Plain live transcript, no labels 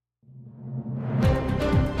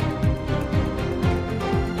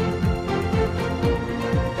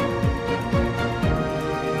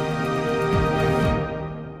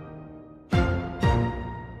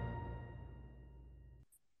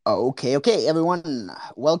Okay, everyone.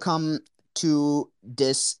 Welcome to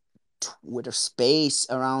this Twitter space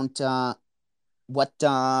around what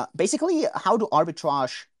basically how to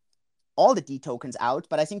arbitrage all the D tokens out.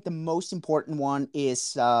 But I think the most important one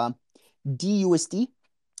is dUSD,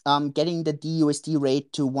 getting the dUSD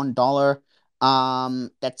rate to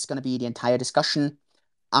 $1. That's going to be the entire discussion.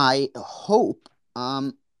 I hope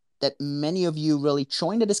that many of you really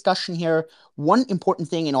join the discussion here. One important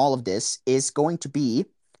thing in all of this is going to be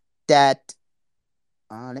that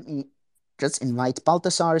let me just invite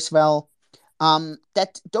Baltasar as well.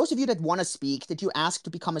 That those of you that want to speak, that you ask to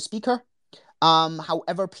become a speaker.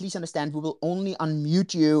 However, please understand we will only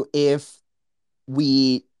unmute you if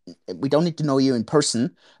we we don't need to know you in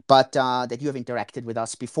person, but that you have interacted with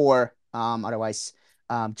us before. Otherwise,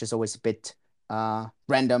 just always a bit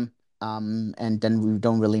random, and then we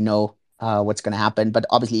don't really know what's going to happen. But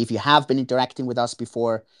obviously, if you have been interacting with us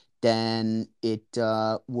before, then it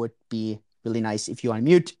would be really nice if you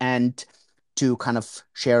unmute and to kind of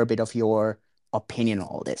share a bit of your opinion on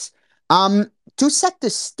all this. To set the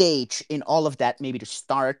stage in all of that, maybe to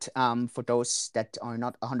start, for those that are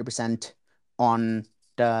not 100% on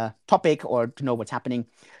the topic or to know what's happening.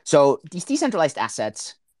 So these decentralized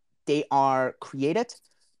assets, they are created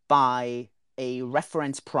by a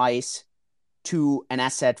reference price to an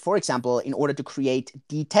asset. For example, in order to create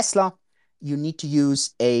the Tesla, you need to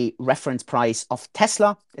use a reference price of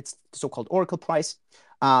Tesla. It's the so-called Oracle price.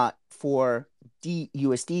 For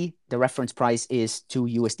dUSD, the reference price is 2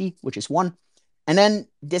 USD, which is 1. And then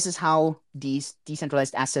this is how these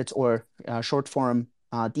decentralized assets or short form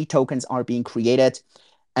D tokens are being created.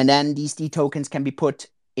 And then these D tokens can be put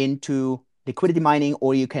into liquidity mining,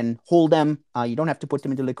 or you can hold them. You don't have to put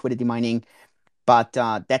them into liquidity mining, but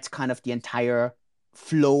that's kind of the entire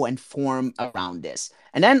flow and form around this.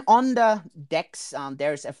 And then on the DEX,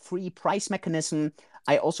 there's a free price mechanism.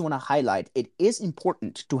 I also want to highlight it is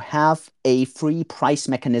important to have a free price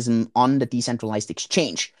mechanism on the decentralized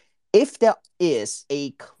exchange. If there is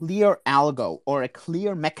a clear algo or a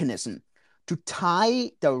clear mechanism to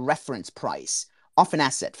tie the reference price of an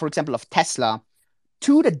asset, for example, of Tesla,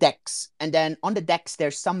 to the DEX, and then on the DEX,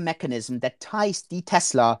 there's some mechanism that ties the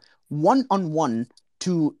Tesla one-on-one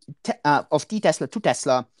to of D Tesla to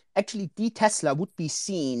Tesla. Actually, D Tesla would be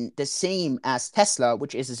seen the same as Tesla,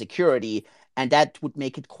 which is a security, and that would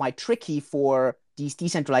make it quite tricky for these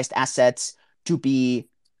decentralized assets to be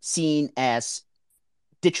seen as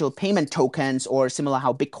digital payment tokens or similar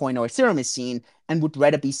how Bitcoin or Ethereum is seen, and would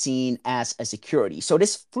rather be seen as a security. So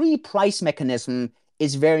this free price mechanism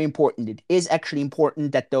is very important. It is actually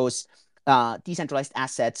important that those decentralized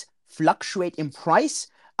assets fluctuate in price,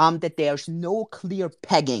 that there's no clear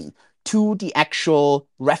pegging to the actual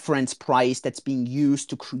reference price that's being used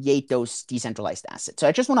to create those decentralized assets. So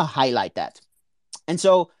I just want to highlight that. And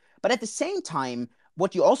so, but at the same time,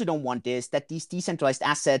 what you also don't want is that these decentralized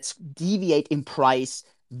assets deviate in price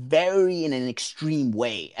very in an extreme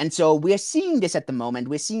way. And so we're seeing this at the moment.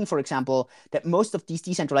 We're seeing, for example, that most of these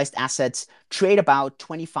decentralized assets trade about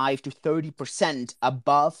 25 to 30%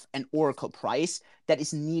 above an Oracle price that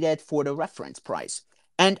is needed for the reference price.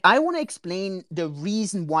 And I want to explain the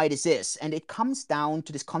reason why this is. And it comes down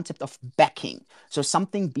to this concept of backing. So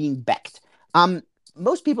something being backed.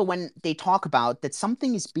 Most people, when they talk about that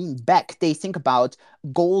something is being backed, they think about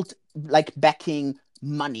gold like backing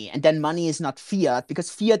money, and then money is not fiat because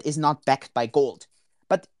fiat is not backed by gold.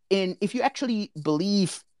 But if you actually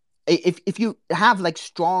believe, if you have like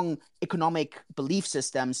strong economic belief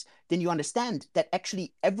systems, then you understand that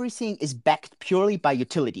actually everything is backed purely by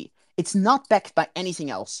utility. It's not backed by anything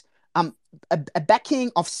else. A backing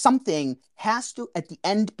of something has to at the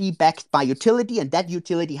end be backed by utility, and that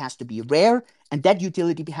utility has to be rare, and that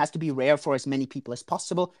utility has to be rare for as many people as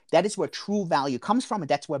possible. That is where true value comes from, and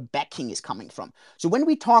that's where backing is coming from. So when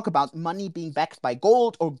we talk about money being backed by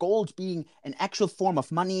gold or gold being an actual form of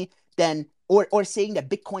money, then or saying that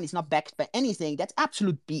Bitcoin is not backed by anything, that's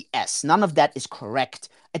absolute BS. None of that is correct.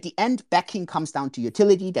 At the end, backing comes down to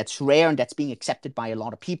utility that's rare and that's being accepted by a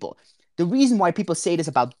lot of people. The reason why people say this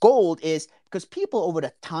about gold is because people over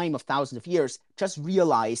the time of thousands of years just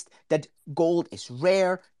realized that gold is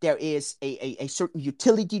rare. There is a certain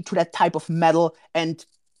utility to that type of metal. And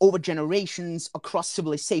over generations, across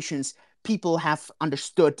civilizations, people have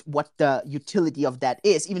understood what the utility of that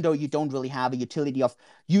is, even though you don't really have a utility of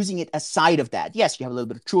using it aside of that. Yes, you have a little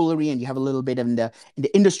bit of jewelry and you have a little bit in the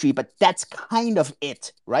industry, but that's kind of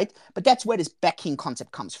it, right? But that's where this backing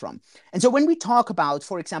concept comes from. And so when we talk about,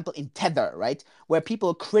 for example, in Tether, right, where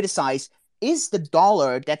people criticize, is the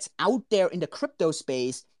dollar that's out there in the crypto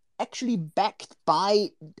space actually backed by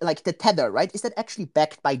like the Tether, right? Is that actually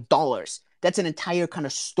backed by dollars? That's an entire kind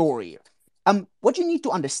of story. What you need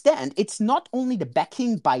to understand, it's not only the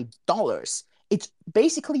backing by dollars, it's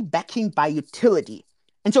basically backing by utility.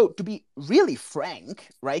 And so, to be really frank,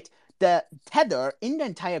 right, the tether in the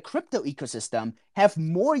entire crypto ecosystem have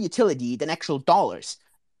more utility than actual dollars,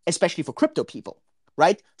 especially for crypto people,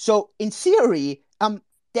 right? So, in theory,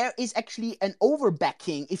 there is actually an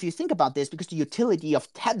overbacking if you think about this, because the utility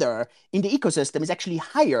of tether in the ecosystem is actually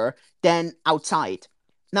higher than outside.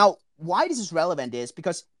 Now, why this is relevant is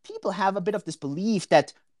because people have a bit of this belief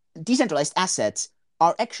that decentralized assets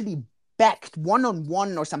are actually backed one on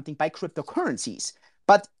one or something by cryptocurrencies.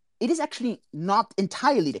 But it is actually not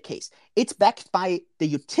entirely the case. It's backed by the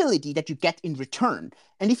utility that you get in return.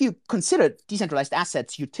 And if you consider decentralized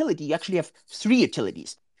assets utility, you actually have three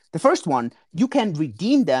utilities. The first one, you can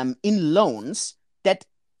redeem them in loans that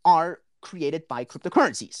are created by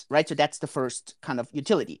cryptocurrencies, right? So that's the first kind of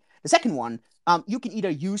utility. The second one, you can either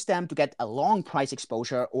use them to get a long price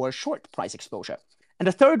exposure or a short price exposure. And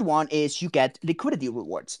the third one is you get liquidity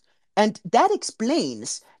rewards. And that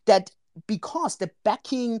explains that because the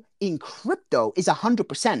backing in crypto is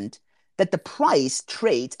 100%, that the price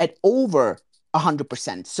trades at over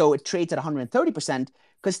 100%. So it trades at 130%,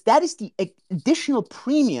 because that is the additional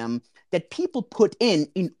premium that people put in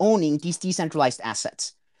owning these decentralized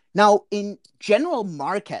assets. Now, in general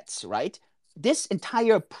markets, right, this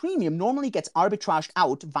entire premium normally gets arbitraged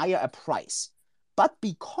out via a price. But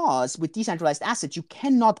because with decentralized assets, you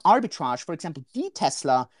cannot arbitrage, for example,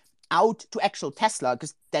 Tesla out to actual Tesla,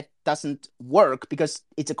 because that doesn't work, because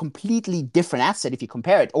it's a completely different asset if you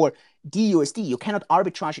compare it, or dUSD, you cannot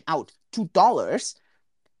arbitrage it out to dollars.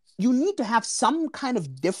 You need to have some kind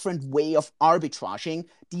of different way of arbitraging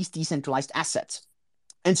these decentralized assets.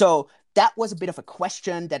 And so that was a bit of a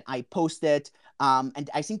question that I posted. And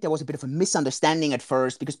I think there was a bit of a misunderstanding at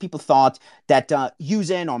first, because people thought that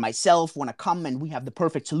Yusin or myself want to come and we have the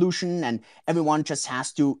perfect solution and everyone just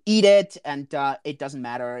has to eat it. And it doesn't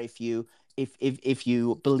matter if you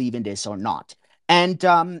believe in this or not.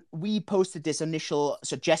 And we posted this initial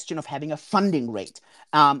suggestion of having a funding rate.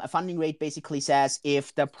 A funding rate basically says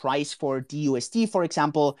if the price for dUSD, for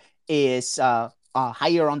example, is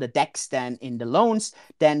higher on the DEX than in the loans,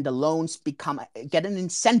 then the loans get an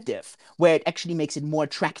incentive where it actually makes it more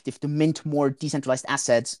attractive to mint more decentralized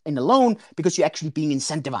assets in the loan, because you're actually being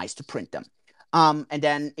incentivized to print them. And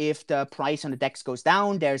then if the price on the DEX goes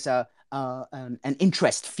down, there's an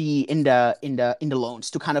interest fee in the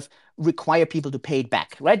loans to kind of require people to pay it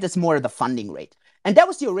back, right? That's more of the funding rate. And that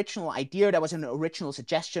was the original idea. That was an original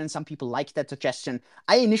suggestion. Some people liked that suggestion.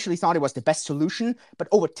 I initially thought it was the best solution, but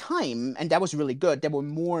over time, and that was really good, there were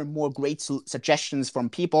more and more great suggestions from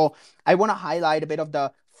people. I want to highlight a bit of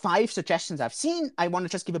the 5 suggestions I've seen. I want to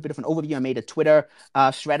just give a bit of an overview. I made a Twitter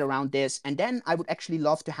thread around this, and then I would actually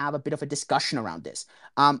love to have a bit of a discussion around this.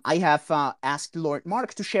 I have asked Lord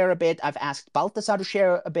Mark to share a bit. I've asked Balthasar to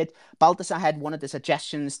share a bit. Balthasar had one of the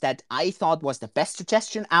suggestions that I thought was the best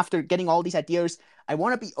suggestion after getting all these ideas. I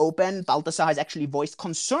want to be open. Balthasar has actually voiced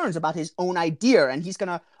concerns about his own idea, and he's going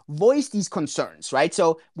to voice these concerns, right?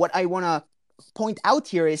 So what I want to point out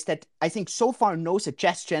here is that I think so far no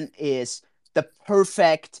suggestion is the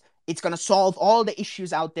perfect, it's going to solve all the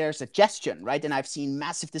issues out there suggestion, right? And I've seen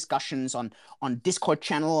massive discussions on Discord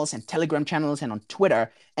channels and Telegram channels and on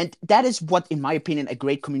Twitter. And that is what, in my opinion, a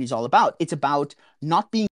great community is all about. It's about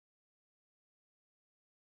not being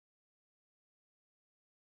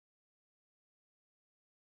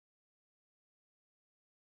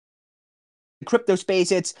crypto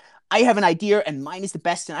space. It's I have an idea and mine is the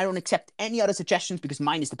best, and I don't accept any other suggestions because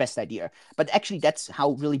mine is the best idea. But actually, that's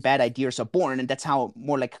how really bad ideas are born, and that's how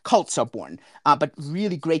more like cults are born. But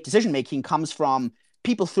really great decision making comes from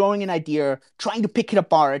people throwing an idea, trying to pick it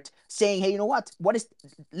apart, saying, "Hey, you know what?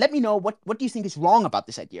 Let me know what do you think is wrong about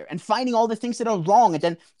this idea," and finding all the things that are wrong, and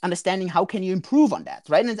then understanding how can you improve on that,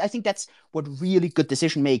 right? And I think that's what really good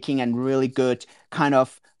decision making and really good kind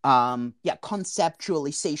of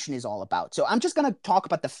conceptualization is all about. So I'm just going to talk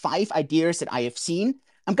about the 5 ideas that I have seen.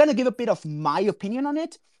 I'm going to give a bit of my opinion on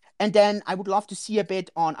it, and then I would love to see a bit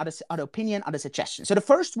on other opinion, other suggestions. So the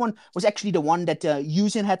first one was actually the one that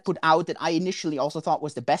Yusin had put out that I initially also thought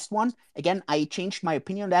was the best one. Again, I changed my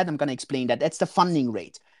opinion on that. I'm going to explain that. That's the funding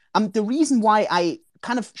rate. The reason why I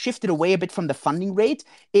kind of shifted away a bit from the funding rate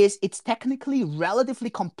is it's technically relatively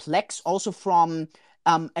complex also from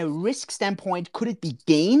a risk standpoint. Could it be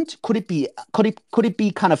gained? Could it be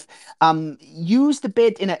kind of used a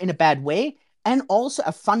bit in a bad way? And also,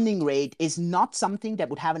 a funding rate is not something that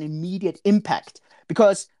would have an immediate impact,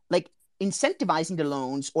 because like incentivizing the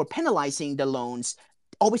loans or penalizing the loans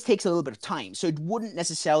always takes a little bit of time. So it wouldn't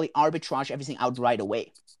necessarily arbitrage everything out right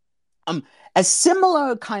away. A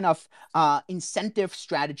similar kind of incentive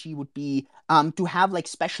strategy would be to have like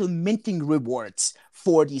special minting rewards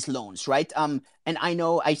for these loans, right? And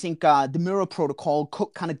I think the Mirror Protocol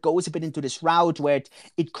kind of goes a bit into this route where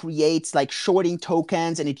it creates like shorting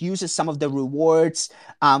tokens and it uses some of the rewards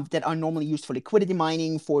that are normally used for liquidity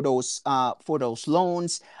mining for those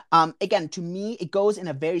loans. Again, to me, it goes in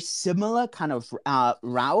a very similar kind of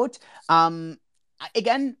route.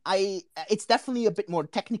 Again, it's definitely a bit more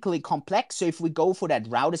technically complex. So if we go for that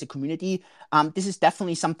route as a community, this is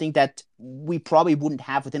definitely something that we probably wouldn't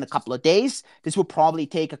have within a couple of days. This will probably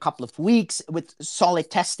take a couple of weeks with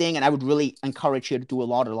solid testing, and I would really encourage you to do a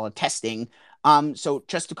lot of testing. So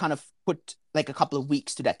just to kind of put like a couple of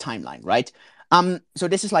weeks to that timeline, right? So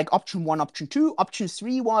this is like option one, option two. Option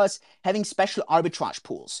three was having special arbitrage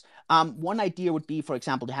pools. One idea would be, for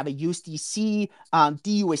example, to have a USDC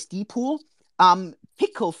dUSD pool.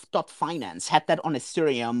 Pickle.finance had that on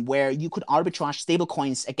Ethereum where you could arbitrage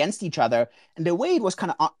stablecoins against each other. And the way it was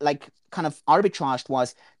kind of arbitraged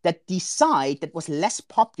was that the side that was less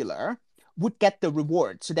popular would get the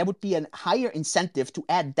reward. So there would be a higher incentive to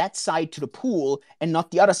add that side to the pool and not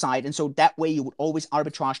the other side. And so that way you would always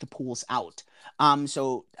arbitrage the pools out.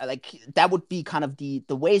 So like that would be kind of the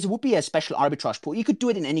ways. It would be a special arbitrage pool. You could do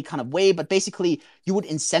it in any kind of way, but basically you would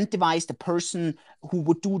incentivize the person who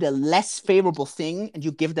would do the less favorable thing, and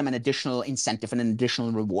you give them an additional incentive and an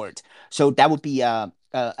additional reward. So that would be a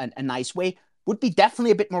nice way. Would be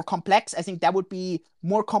definitely a bit more complex. I think that would be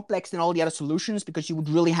more complex than all the other solutions because you would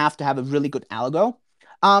really have to have a really good algo.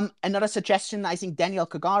 Another suggestion, I think Daniel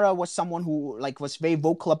Kagara was someone who like was very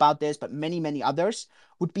vocal about this, but many others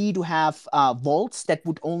would be to have vaults that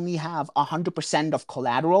would only have 100% of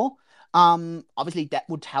collateral. Obviously, that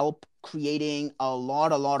would help creating a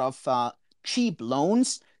lot of cheap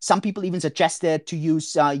loans. Some people even suggested to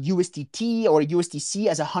use USDT or USDC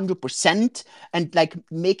as 100% and like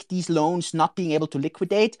make these loans not being able to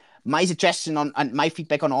liquidate. My suggestion on and my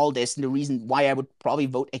feedback on all this and the reason why I would probably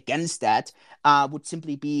vote against that would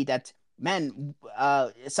simply be that man,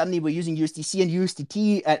 suddenly we're using USDC and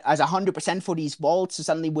USDT as 100% for these vaults. So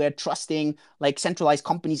suddenly we're trusting like centralized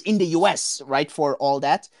companies in the US, right, for all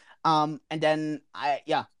that. And then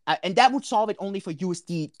and that would solve it only for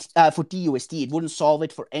USD, for dUSD. It wouldn't solve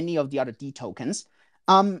it for any of the other D tokens.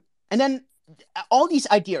 And then all these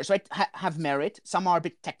ideas, right, have merit. Some are a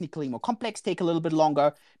bit technically more complex, take a little bit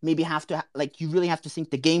longer. Maybe have to like you really have to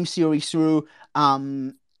think the game theory through.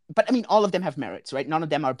 But I mean, all of them have merits, right? None of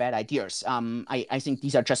them are bad ideas. I think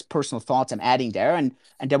these are just personal thoughts I'm adding there. And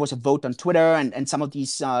there was a vote on Twitter, and some of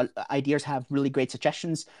these ideas have really great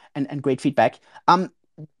suggestions and great feedback.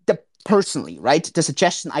 The personally, right, the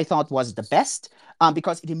suggestion I thought was the best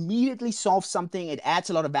because it immediately solves something. It adds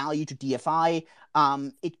a lot of value to DFI.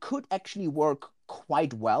 It could actually work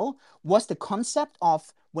quite well. Was the concept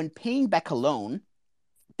of when paying back a loan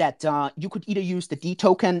that you could either use the D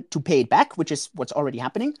token to pay it back, which is what's already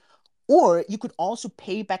happening, or you could also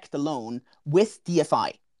pay back the loan with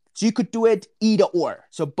DFI. So you could do it either or.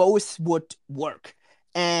 So both would work.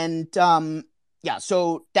 And yeah,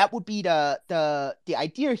 so that would be the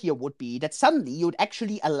idea here would be that suddenly you would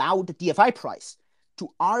actually allow the DFI price to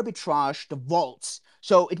arbitrage the vaults.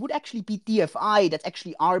 So it would actually be DFI that's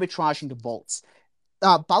actually arbitraging the vaults.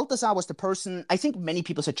 Balthasar was the person, I think many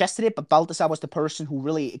people suggested it, but Balthasar was the person who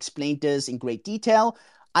really explained this in great detail.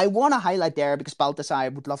 I want to highlight there because Balthasar, I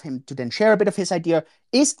would love him to then share a bit of his idea,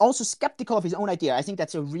 is also skeptical of his own idea. I think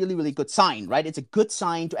that's a really good sign, right? It's a good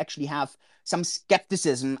sign to actually have some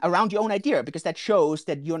skepticism around your own idea because that shows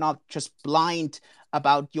that you're not just blind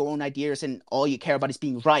about your own ideas and all you care about is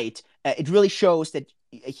being right. It really shows that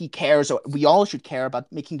he cares, or we all should care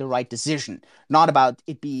about making the right decision, not about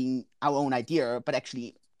it being our own idea, but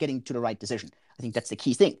actually getting to the right decision. I think that's the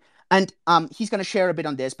key thing. And he's going to share a bit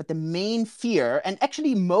on this, but the main fear, and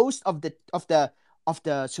actually most of the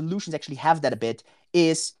solutions actually have that a bit,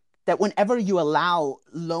 is that whenever you allow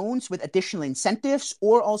loans with additional incentives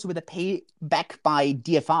or also with a payback by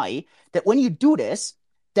DFI, that when you do this,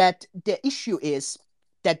 that the issue is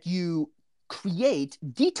that you create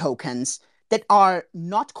D tokens that are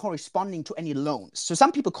not corresponding to any loans. So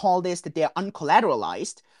some people call this that they are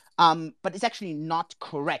uncollateralized, but it's actually not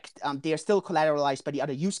correct. They are still collateralized by the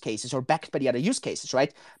other use cases or backed by the other use cases,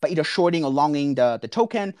 right? By either shorting or longing the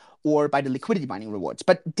token or by the liquidity mining rewards.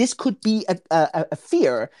 But this could be a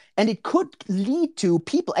fear, and it could lead to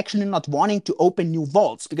people actually not wanting to open new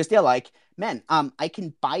vaults because they're like, man, I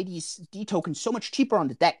can buy these D tokens so much cheaper on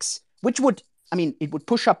the DEX, which would, I mean, it would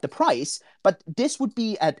push up the price, but this would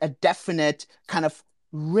be a definite kind of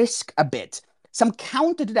risk a bit. Some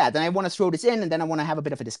counter to that, and I want to throw this in, and then I want to have a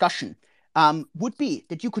bit of a discussion. would be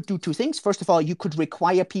that you could do two things. First of all, you could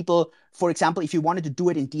require people, for example, if you wanted to do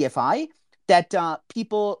it in DFI, that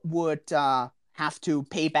people would have to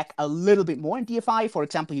pay back a little bit more in DFI. For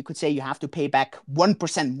example, you could say you have to pay back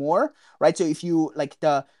 1% more, right? So if you like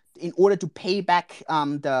in order to pay back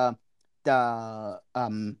the the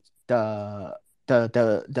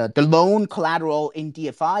the loan collateral in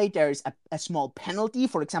DFI, there's a small penalty,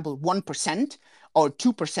 for example, 1% or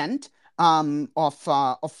 2%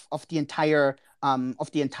 of the entire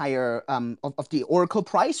of the Oracle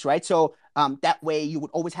price, right? So that way you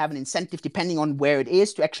would always have an incentive, depending on where it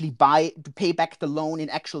is, to actually pay back the loan in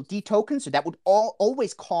actual D tokens. So that would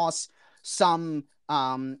always cause some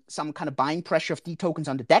kind of buying pressure of D tokens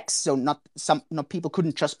on the DEX. So not people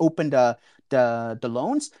couldn't just open the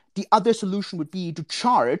loans. The other solution would be to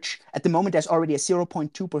charge. At the moment, there's already a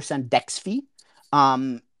 0.2% DEX fee.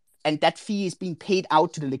 And that fee is being paid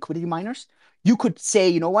out to the liquidity miners. You could say,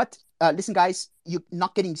 you know what? Listen, guys, you're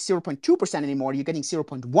not getting 0.2% anymore. You're getting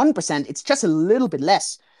 0.1%. It's just a little bit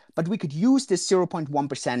less. But we could use this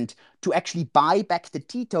 0.1% to actually buy back the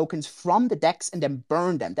T tokens from the DEX and then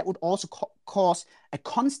burn them. That would also cause a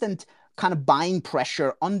constant kind of buying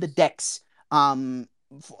pressure on the DEX. And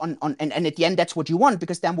at the end, that's what you want,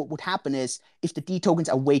 because then what would happen is if the D tokens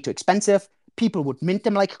are way too expensive, people would mint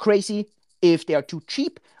them like crazy. If they are too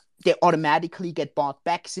cheap, they automatically get bought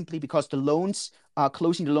back simply because the loans,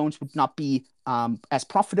 closing the loans would not be as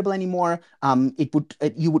profitable anymore.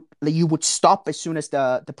 You would stop as soon as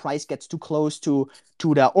the price gets too close to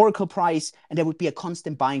the Oracle price, and there would be a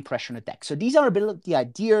constant buying pressure on the DEX. So these are the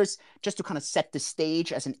ideas just to kind of set the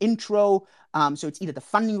stage as an intro. So it's either the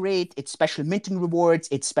funding rate, it's special minting rewards,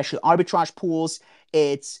 it's special arbitrage pools,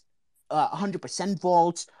 it's 100%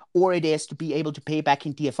 vaults, or it is to be able to pay back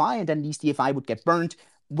in DFI, and then these DFI would get burned,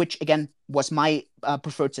 which again was my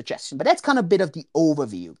preferred suggestion. But that's kind of a bit of the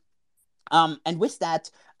overview. And with that,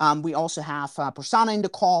 we also have Prasanna in the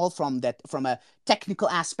call from a technical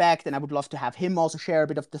aspect, and I would love to have him also share a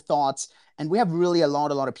bit of the thoughts. And we have really a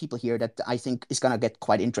lot of people here that I think is going to get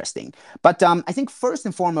quite interesting. But I think first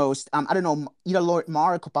and foremost, I don't know, either Lord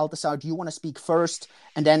Mark or Balthasar, do you want to speak first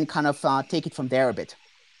and then kind of take it from there a bit?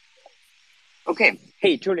 Okay.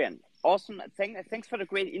 Hey, Julian. Awesome. Thanks for the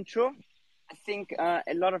great intro. I think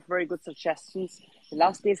a lot of very good suggestions. The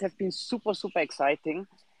last days have been super, super exciting.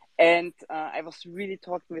 And I was really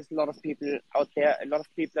talking with a lot of people out there, a lot of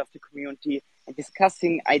people of the community, and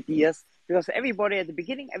discussing ideas. Because everybody at the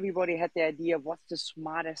beginning, everybody had the idea of what's the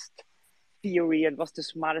smartest theory and what's the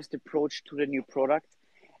smartest approach to the new product.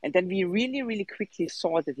 And then we really, really quickly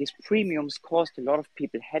saw that these premiums caused a lot of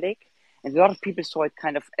people headache. And a lot of people saw it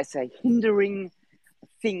kind of as a hindering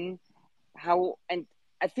thing. And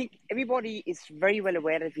I think everybody is very well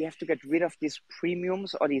aware that we have to get rid of these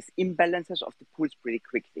premiums or these imbalances of the pools pretty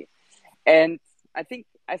quickly. And I think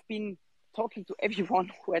I've been talking to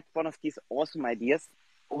everyone who had one of these awesome ideas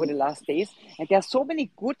over the last days. And there are so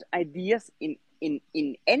many good ideas in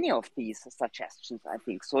any of these suggestions, I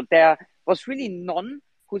think. So there was really none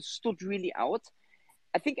who stood really out.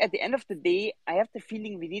 I think at the end of the day, I have the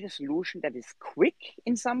feeling we need a solution that is quick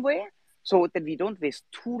in some way, so that we don't waste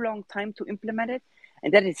too long time to implement it,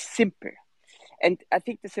 and that is simple. And I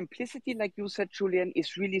think the simplicity, like you said, Julian,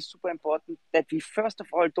 is really super important, that we first of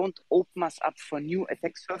all don't open us up for new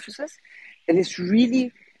attack surfaces. It is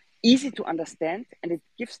really easy to understand, and it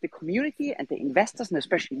gives the community and the investors, and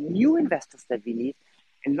especially new investors that we need,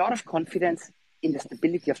 a lot of confidence in the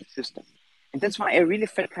stability of the system. And that's why I really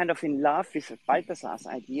felt kind of in love with Balthasar's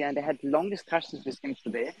idea, and I had long discussions with him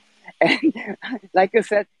today. And like I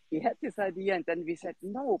said, he had this idea, and then we said,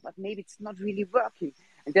 no, but maybe it's not really working,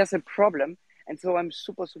 and there's a problem. And so I'm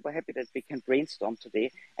super, super happy that we can brainstorm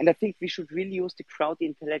today. And I think we should really use the crowd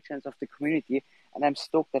intelligence of the community. And I'm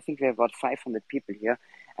stoked. I think we have about 500 people here,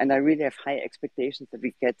 and I really have high expectations that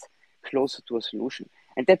we get closer to a solution.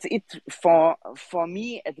 And that's it for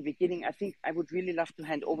me at the beginning. I think I would really love to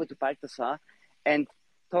hand over to Balthasar and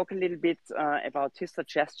talk a little bit about his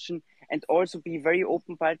suggestion, and also be very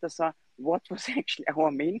open, Balthasar, what was actually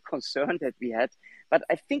our main concern that we had. But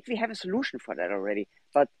I think we have a solution for that already.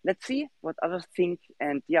 But let's see what others think.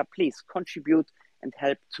 And yeah, please contribute and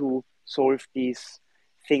help to solve these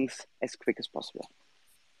things as quick as possible.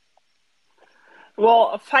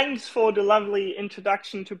 Well, thanks for the lovely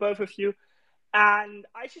introduction to both of you. And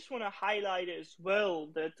I just want to highlight as well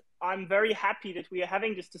that I'm very happy that we are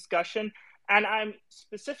having this discussion. And I'm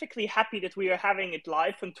specifically happy that we are having it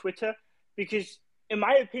live on Twitter, because in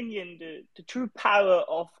my opinion, the true power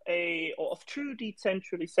of true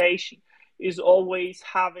decentralization is always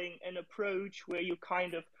having an approach where you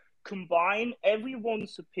kind of combine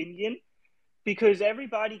everyone's opinion because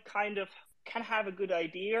everybody kind of can have a good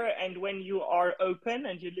idea. And when you are open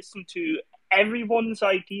and you listen to everyone's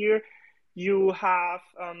idea, you have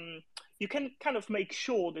you can kind of make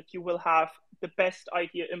sure that you will have the best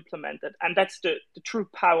idea implemented. And that's the true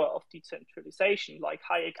power of decentralization, like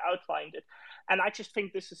Hayek outlined it. And I just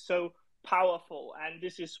think this is so powerful. And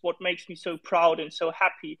this is what makes me so proud and so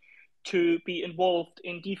happy to be involved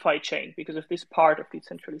in DeFi chain because of this part of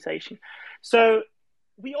decentralization. So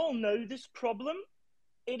we all know this problem.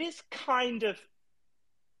 It is kind of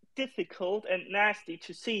difficult and nasty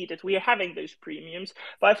to see that we are having those premiums,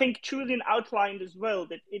 but I think Julian outlined as well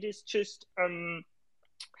that it is just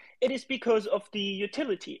it is because of the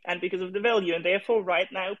utility and because of the value, and therefore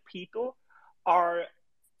right now people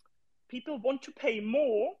want to pay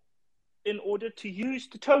more in order to use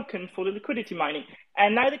the token for the liquidity mining.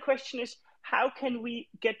 And now the question is, how can we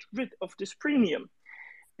get rid of this premium?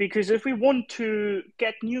 Because if we want to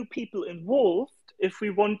get new people involved, if we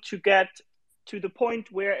want to get to the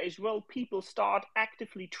point where as well people start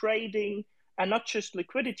actively trading and not just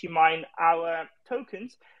liquidity mine our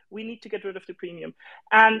tokens, we need to get rid of the premium.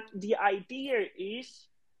 And the idea is,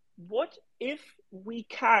 what if we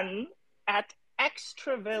can add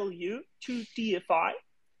extra value to DeFi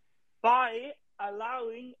by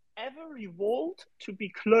allowing every vault to be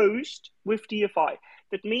closed with DeFi?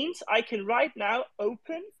 That means I can right now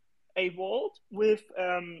open a vault with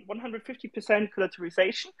 150%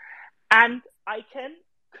 collateralization, and I can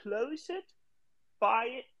close it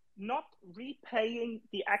by not repaying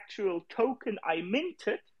the actual token I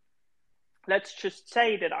minted. Let's just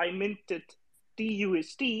say that I minted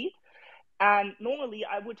dUSD, and normally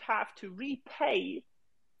I would have to repay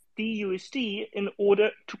dUSD in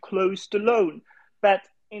order to close the loan. But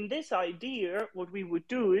in this idea, what we would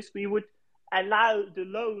do is we would allow the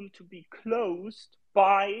loan to be closed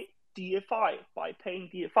by DeFi, by paying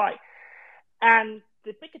DeFi. And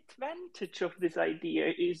the big advantage of this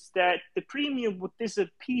idea is that the premium would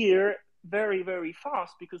disappear very, very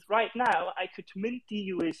fast, because right now I could mint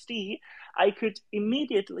dUSD, I could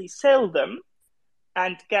immediately sell them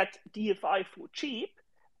and get DeFi for cheap,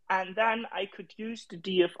 and then I could use the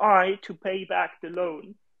DeFi to pay back the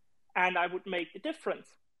loan, and I would make the difference.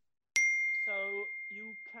 So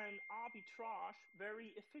you can arbitrage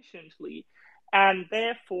very efficiently, and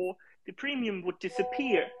therefore the premium would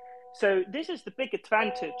disappear. So this is the big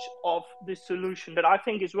advantage of this solution that I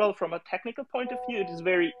think as well from a technical point of view, it is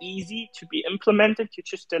very easy to be implemented. You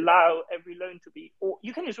just allow every loan to be, or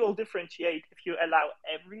you can as well differentiate if you allow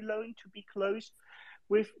every loan to be closed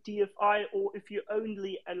with DeFi, or if you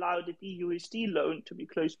only allow the dUSD loan to be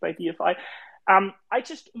closed by DeFi. I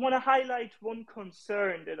just want to highlight one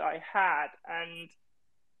concern that I had, and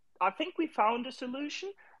I think we found a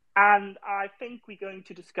solution, and I think we're going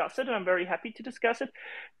to discuss it, and I'm very happy to discuss it.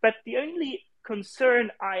 But the only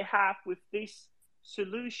concern I have with this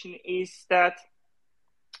solution is that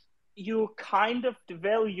you're kind of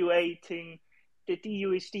devaluating the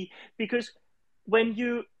dUSD, because when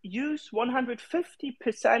you use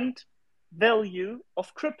 150% value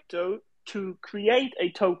of crypto to create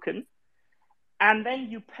a token, and then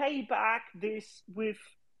you pay back this with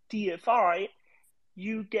DeFi,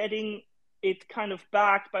 you getting it kind of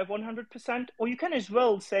backed by 100%, or you can as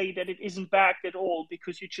well say that it isn't backed at all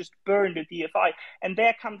because you just burned the DeFi. And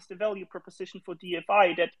there comes the value proposition for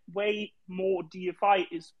DeFi, that way more DeFi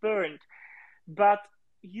is burned, but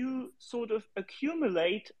you sort of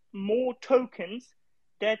accumulate more tokens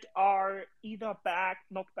that are either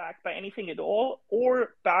not backed by anything at all,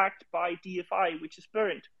 or backed by DeFi, which is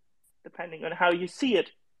burned, depending on how you see it.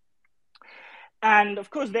 And of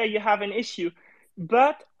course, there you have an issue.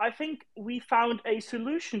 But I think we found a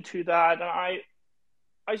solution to that. And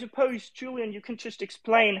I suppose, Julian, you can just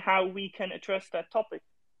explain how we can address that topic.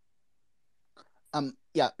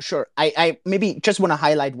 Yeah, sure. I maybe just want to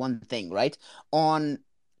highlight one thing, right? On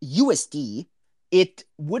USD, it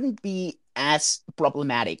wouldn't be as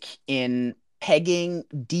problematic in pegging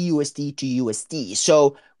dUSD to USD.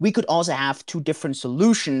 So we could also have two different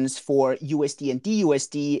solutions for USD and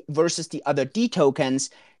dUSD versus the other D tokens.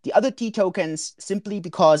 The other D tokens, simply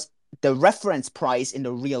because the reference price in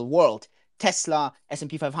the real world, Tesla,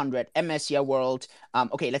 S&P 500, MSCI World.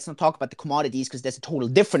 Okay, let's not talk about the commodities because there's a total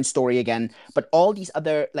different story again. But all these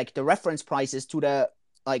other, like the reference prices to the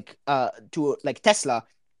like Tesla,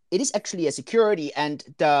 it is actually a security, and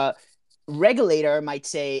the regulator might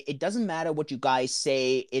say it doesn't matter what you guys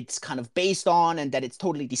say it's kind of based on and that it's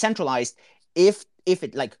totally decentralized. If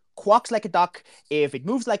it like quacks like a duck, if it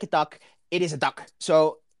moves like a duck, it is a duck.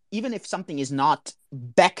 So even if something is not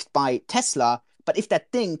backed by Tesla, but if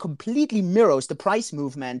that thing completely mirrors the price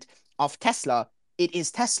movement of Tesla, it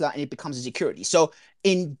is Tesla and it becomes a security. So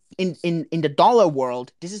in the dollar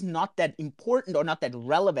world, this is not that important or not that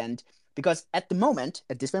relevant because at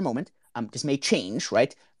this very moment, this may change,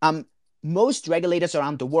 right? Most regulators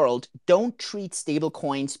around the world don't treat stable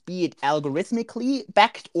coins, be it algorithmically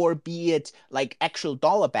backed or be it like actual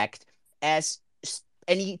dollar backed, as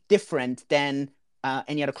any different than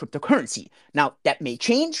any other cryptocurrency. Now, that may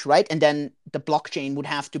change, right? And then the blockchain would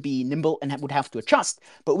have to be nimble and would have to adjust.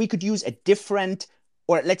 But we could use a different,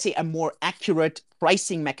 or let's say a more accurate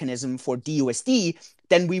pricing mechanism for dUSD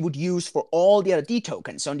than we would use for all the other D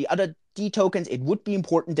tokens. So on the other D tokens, it would be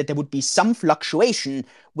important that there would be some fluctuation,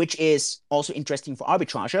 which is also interesting for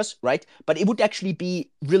arbitrageurs, right? But it would actually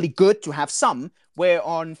be really good to have some, where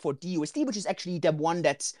on for dUSD, which is actually the one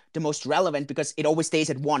that's the most relevant because it always stays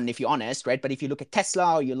at one, if you're honest, right? But if you look at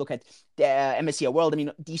Tesla or you look at the MSCI World, I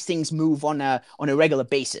mean, these things move on a regular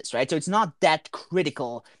basis, right? So it's not that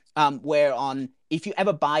critical. Where on if you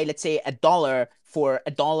ever buy, let's say, $1 for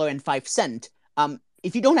 $1.05,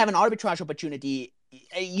 if you don't have an arbitrage opportunity,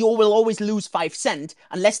 you will always lose 5 cents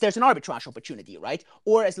unless there's an arbitrage opportunity, right?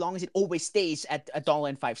 Or as long as it always stays at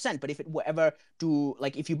 $1.05. But if it were ever to,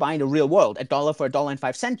 like, if you buy in the real world, $1 for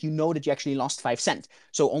 $1.05, you know that you actually lost 5 cents.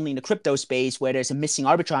 So only in the crypto space where there's a missing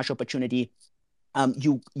arbitrage opportunity,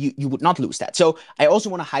 you would not lose that. So I also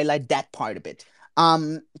want to highlight that part a bit,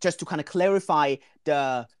 just to kind of clarify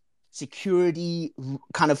the security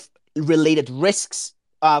kind of related risks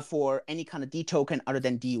for any kind of D token other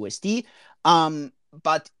than dUSD.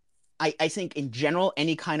 But I think in general,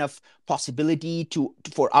 any kind of possibility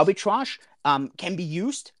for arbitrage can be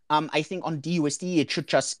used. I think on dUSD,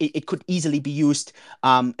 it could easily be used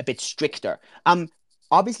a bit stricter.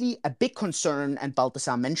 Obviously, a big concern, and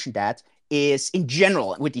Balthasar mentioned that, is in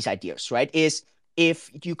general with these ideas, right? Is if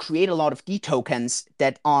you create a lot of D tokens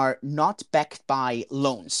that are not backed by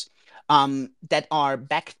loans, that are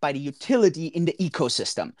backed by the utility in the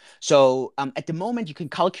ecosystem. So at the moment, you can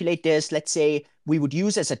calculate this. Let's say we would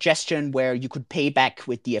use a suggestion where you could pay back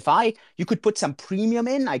with DFI. You could put some premium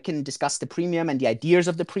in. I can discuss the premium and the ideas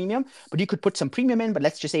of the premium, but you could put some premium in. But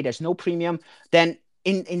let's just say there's no premium. Then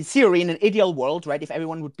in theory, in an ideal world, right, if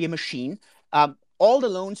everyone would be a machine, all the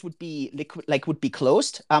loans would be liquid, like would be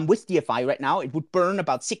closed. With DFI right now, it would burn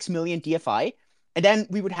about 6 million DFI. And then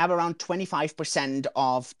we would have around 25%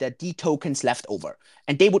 of the D tokens left over.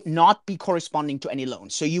 And they would not be corresponding to any loan.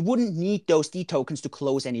 So you wouldn't need those D tokens to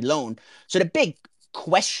close any loan. So the big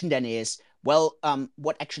question then is, well,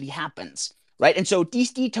 what actually happens, right? And so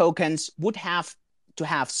these D tokens would have to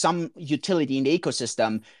have some utility in the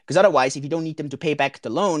ecosystem, because otherwise, if you don't need them to pay back the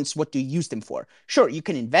loans, what do you use them for? Sure, you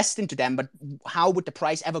can invest into them, but how would the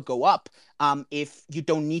price ever go up if you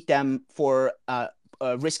don't need them for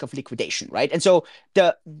risk of liquidation, right? And so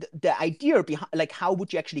the idea behind, like, how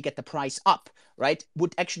would you actually get the price up, right,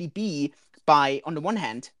 would actually be by, on the one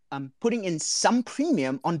hand, putting in some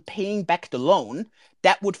premium on paying back the loan.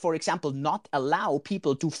 That would, for example, not allow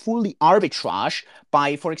people to fully arbitrage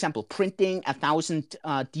by, for example, printing 1,000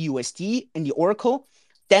 dUSD in the Oracle,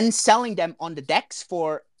 then selling them on the DEX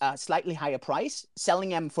for a slightly higher price, selling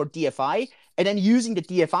them for DFI, and then using the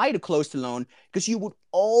DFI to close the loan, because you would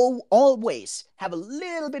always have a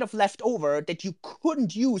little bit of leftover that you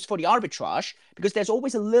couldn't use for the arbitrage, because there's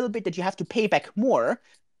always a little bit that you have to pay back more.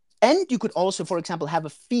 And you could also, for example, have a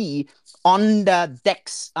fee on the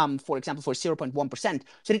DEX, for example, for 0.1%,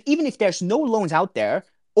 so that even if there's no loans out there,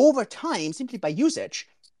 over time, simply by usage,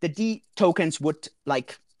 the D tokens would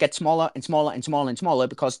like get smaller and smaller and smaller and smaller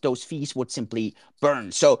because those fees would simply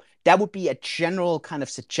burn. So that would be a general kind of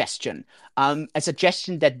suggestion. A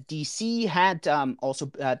suggestion that DC had also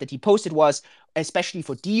that he posted was, especially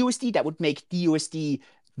for dUSD, that would make dUSD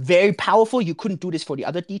very powerful. You couldn't do this for the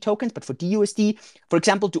other D tokens, but for dUSD, for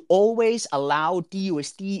example, to always allow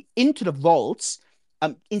dUSD into the vaults.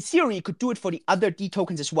 In theory, you could do it for the other D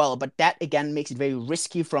tokens as well, but that, again, makes it very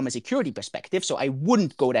risky from a security perspective, so I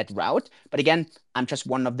wouldn't go that route. But again, I'm just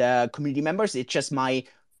one of the community members. It's just my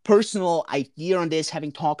personal idea on this,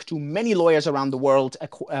 having talked to many lawyers around the world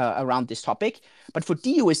around this topic. But for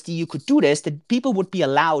dUSD, you could do this, that people would be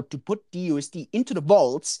allowed to put dUSD into the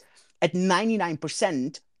vaults at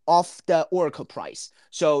 99% of the Oracle price.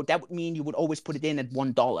 So that would mean you would always put it in at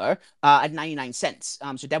 $1 at 99 cents.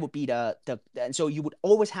 So that would be and so you would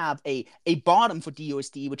always have a bottom for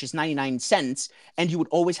dUSD, which is 99 cents, and you would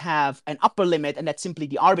always have an upper limit, and that's simply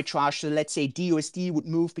the arbitrage. So let's say dUSD would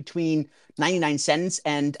move between 99 cents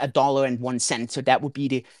and $1.01. So that would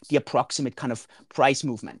be the approximate kind of price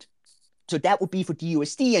movement. So that would be for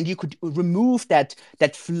dUSD, and you could remove that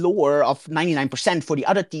floor of 99% for the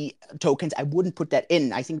other D tokens. I wouldn't put that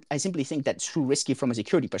in. I simply think that's too risky from a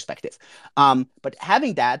security perspective. But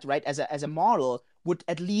having that right as a model would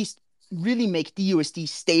at least really make dUSD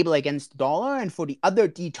stable against dollar, and for the other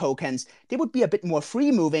D tokens, they would be a bit more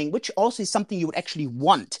free moving, which also is something you would actually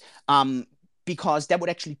want. Because that would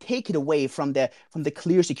actually take it away from the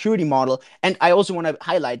clear security model. And I also want to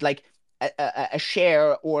highlight, like, a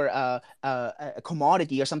share or a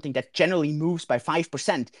commodity or something that generally moves by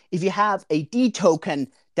 5%. If you have a D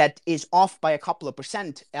token that is off by a couple of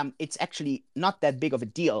percent, it's actually not that big of a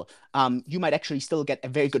deal. You might actually still get a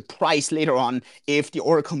very good price later on if the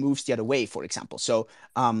Oracle moves the other way, for example. So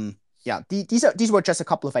yeah, these were just a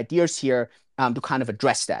couple of ideas here to kind of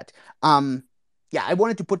address that. Yeah, I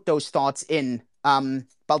wanted to put those thoughts in.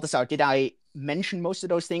 Balthasar, did I mention most of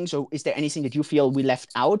those things, or is there anything that you feel we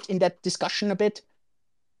left out in that discussion a bit?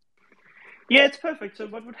 Yeah, it's perfect. So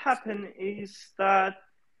what would happen is that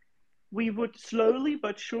we would slowly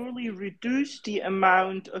but surely reduce the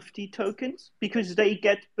amount of D tokens because they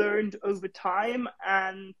get burned over time.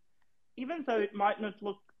 And even though it might not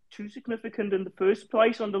look too significant in the first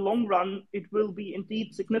place, on the long run, it will be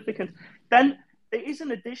indeed significant. Then there is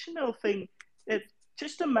an additional thing that,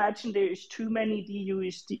 just imagine there is too many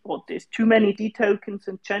dUSD, or there's too many D tokens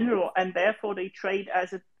in general, and therefore they trade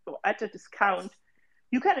at a discount.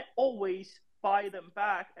 You can always buy them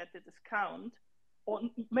back at the discount, or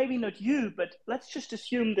maybe not you, but let's just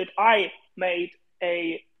assume that I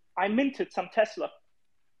minted some Tesla,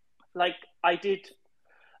 like I did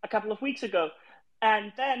a couple of weeks ago.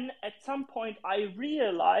 And then at some point I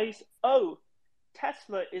realized, oh,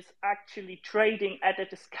 Tesla is actually trading at a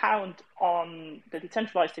discount on the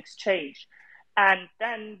decentralized exchange. And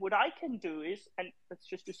then what I can do is, and let's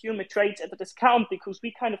just assume it trades at a discount because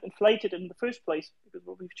we kind of inflated it in the first place, because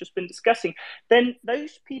what we've just been discussing, then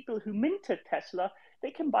those people who minted Tesla,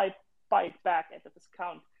 they can buy it back at a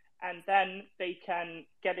discount. And then they can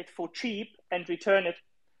get it for cheap and return it.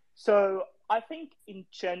 So I think in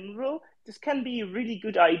general, this can be a really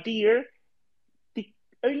good idea. The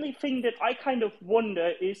only thing that I kind of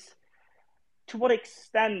wonder is to what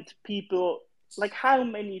extent people, like how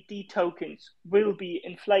many D tokens will be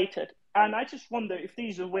inflated. And I just wonder if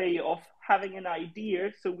there's a way of having an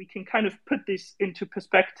idea so we can kind of put this into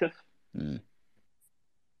perspective.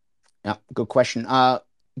 Yeah, good question.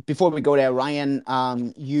 Before we go there, Ryan,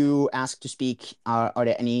 you asked to speak. Are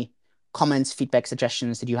there any comments, feedback,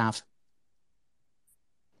 suggestions that you have?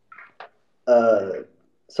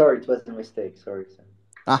 Sorry, it was a mistake. Sorry.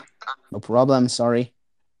 No problem. Sorry.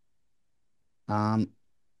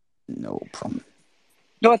 No problem.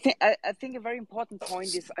 No, I think a very important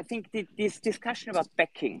point is, I think this discussion about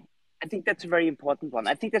backing, I think that's a very important one.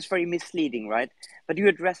 I think that's very misleading, right? But you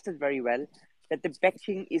addressed it very well, that the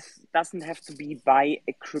backing doesn't have to be by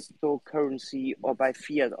a cryptocurrency or by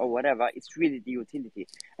fiat or whatever. It's really the utility.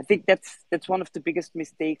 I think that's one of the biggest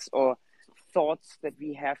mistakes or thoughts that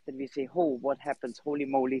we have, that we say, oh, what happens? Holy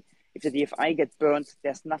moly, if the DFI get burned,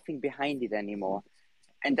 there's nothing behind it anymore.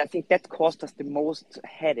 And I think that caused us the most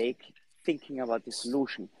headache thinking about the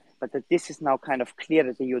solution. But that this is now kind of clear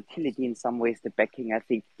that the utility, in some ways, the backing, I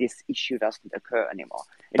think this issue doesn't occur anymore.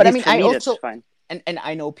 But I mean, I also, and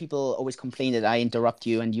I know people always complain that I interrupt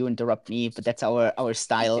you and you interrupt me, but that's our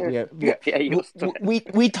style.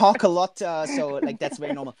 We talk a lot, so like that's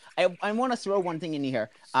very normal. I want to throw one thing in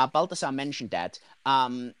here. Balthasar mentioned that.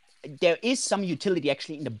 There is some utility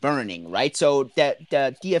actually in the burning, right? So the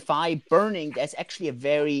DFI burning, that's actually a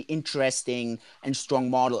very interesting and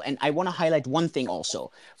strong model. And I want to highlight one thing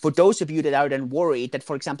also. For those of you that are then worried that,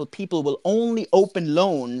 for example, people will only open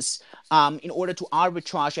loans in order to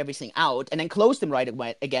arbitrage everything out and then close them right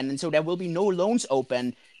away again, and so there will be no loans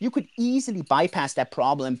open, you could easily bypass that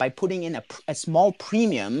problem by putting in a small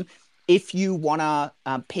premium if you want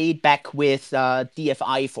to pay it back with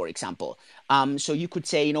DFI, for example. So you could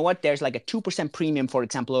say, you know what, there's like a 2% premium, for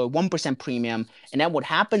example, or 1% premium. And then what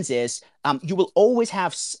happens is you will always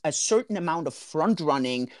have a certain amount of front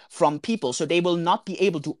running from people. So they will not be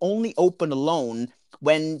able to only open a loan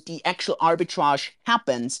when the actual arbitrage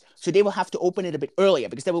happens. So they will have to open it a bit earlier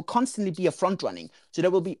because there will constantly be a front running. So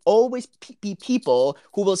there will be always be people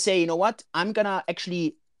who will say, you know what, I'm going to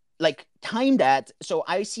actually like time that. So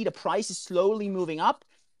I see the price is slowly moving up.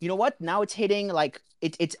 You know what? Now it's hitting like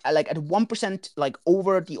it's like at 1% like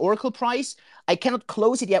over the Oracle price. I cannot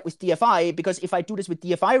close it yet with DFI because if I do this with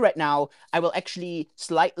DFI right now, I will actually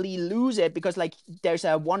slightly lose it because like there's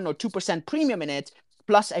a 1 or 2% premium in it.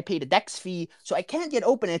 plus I pay the DEX fee, so I can't yet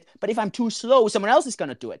open it. But if I'm too slow, someone else is going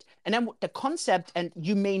to do it. And then the concept, and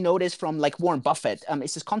you may notice from like Warren Buffett,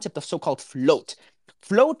 is this concept of so-called float.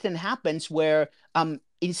 Float then happens where,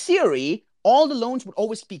 in theory, all the loans would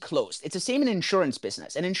always be closed. It's the same in insurance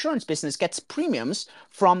business. An insurance business gets premiums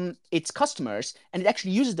from its customers, and it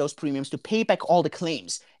actually uses those premiums to pay back all the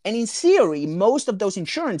claims. And in theory, most of those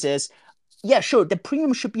insurances, yeah, sure, the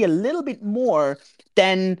premium should be a little bit more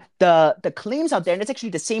than the claims out there. And it's actually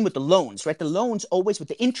the same with the loans, right? The loans always with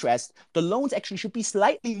the interest, the loans actually should be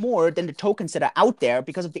slightly more than the tokens that are out there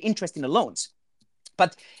because of the interest in the loans.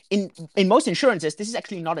 But in most insurances, this is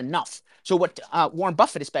actually not enough. So what Warren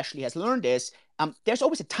Buffett especially has learned is there's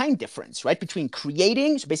always a time difference, right, between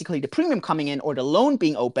creating, so basically the premium coming in or the loan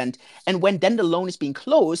being opened, and when then the loan is being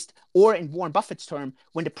closed, or in Warren Buffett's term,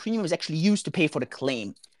 when the premium is actually used to pay for the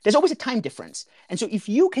claim. There's always a time difference. And so if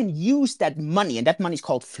you can use that money, and that money is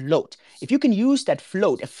called float, if you can use that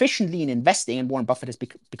float efficiently in investing, and Warren Buffett has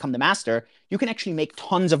become the master, you can actually make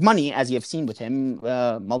tons of money, as you have seen with him,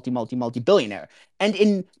 multi-billionaire. And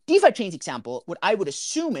in DeFi Chain's example, what I would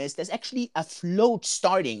assume is there's actually a float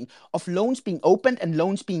starting of loans being opened and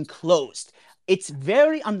loans being closed. It's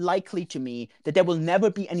very unlikely to me that there will never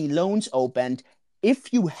be any loans opened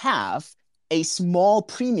if you have a small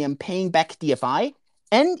premium paying back DFI,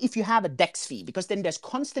 and if you have a DEX fee, because then there's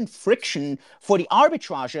constant friction for the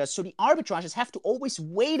arbitrageurs. So the arbitrageurs have to always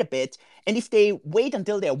wait a bit. And if they wait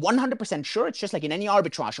until they're 100% sure, it's just like in any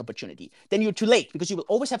arbitrage opportunity, then you're too late, because you will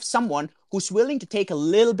always have someone who's willing to take a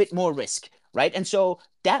little bit more risk, right? And so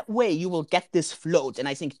that way you will get this float. And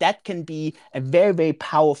I think that can be a very, very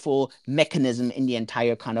powerful mechanism in the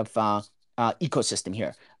entire kind of ecosystem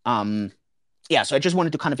here. Yeah, so I just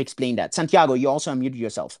wanted to kind of explain that. Santiago, you also unmuted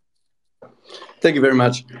yourself. Thank you very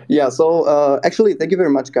much. Yeah, so actually, thank you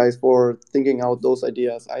very much, guys, for thinking out those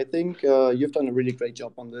ideas. I think you've done a really great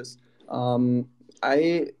job on this.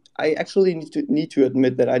 I actually need to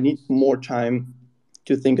admit that I need more time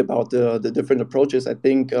to think about the different approaches. I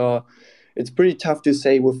think it's pretty tough to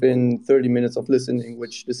say within 30 minutes of listening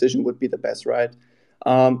which decision would be the best, right?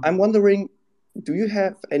 I'm wondering, do you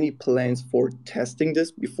have any plans for testing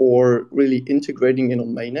this before really integrating in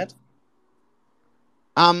on mainnet?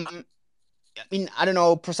 I mean, I don't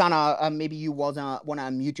know, Prasanna, maybe you wanna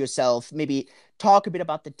unmute yourself, maybe talk a bit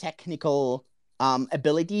about the technical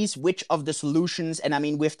abilities, which of the solutions, and I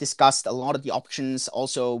mean, we've discussed a lot of the options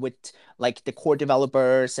also with like the core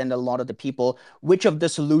developers and a lot of the people, which of the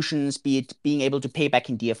solutions, be it being able to pay back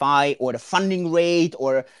in DFI or the funding rate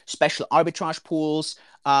or special arbitrage pools,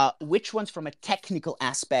 which ones from a technical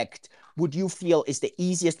aspect would you feel is the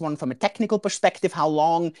easiest one from a technical perspective? How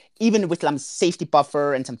long, even with some safety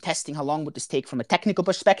buffer and some testing, how long would this take from a technical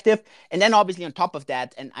perspective? And then obviously on top of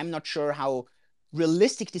that, and I'm not sure how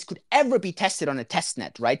realistic this could ever be tested on a test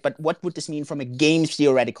net, right? But what would this mean from a game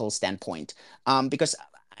theoretical standpoint? Because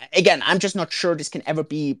again, I'm just not sure this can ever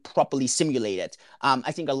be properly simulated.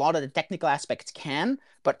 I think a lot of the technical aspects can,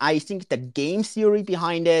 but I think the game theory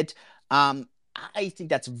behind it, I think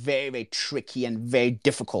that's very, very tricky and very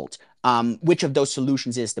difficult. Which of those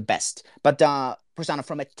solutions is the best? But Prasanna,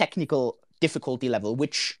 from a technical difficulty level,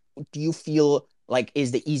 which do you feel like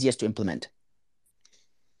is the easiest to implement?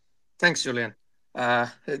 Thanks, Julian. Yeah,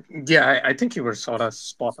 I think you were sort of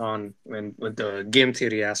spot on with the game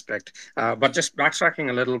theory aspect. But just backtracking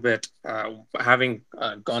a little bit, having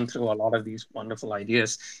gone through a lot of these wonderful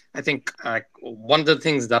ideas, I think one of the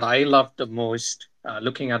things that I loved the most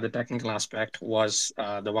looking at the technical aspect was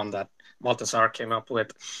the one that Balthasar came up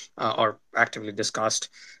with or actively discussed.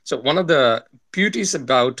 So one of the beauties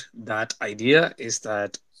about that idea is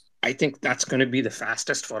that I think that's going to be the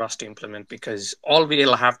fastest for us to implement, because all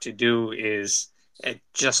we'll have to do is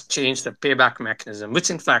just change the payback mechanism,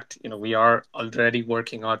 which in fact, we are already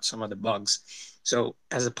working out some of the bugs. So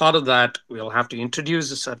as a part of that, we'll have to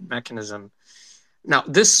introduce a certain mechanism. Now,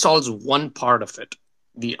 this solves one part of it.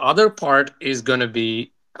 The other part is going to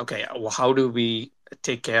be, okay, well, how do we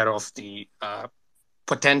take care of the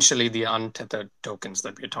potentially the untethered tokens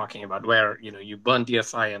that we're talking about, where you burn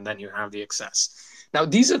DFI and then you have the excess. Now,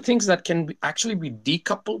 these are things that can actually be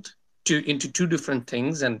decoupled into two different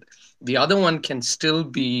things, and the other one can still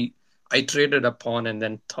be iterated upon and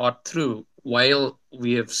then thought through while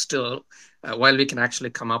we can actually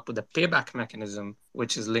come up with a payback mechanism,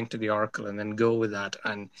 which is linked to the Oracle, and then go with that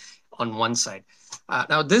and on one side.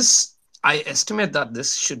 Now, I estimate that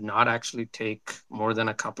this should not actually take more than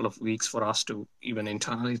a couple of weeks for us to even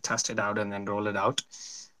internally test it out and then roll it out.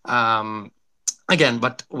 Again,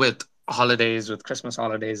 but with holidays, with Christmas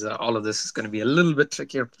holidays, all of this is going to be a little bit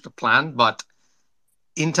trickier to plan. But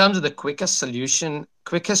in terms of the quickest solution,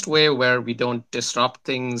 quickest way where we don't disrupt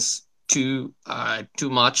things too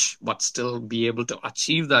much, but still be able to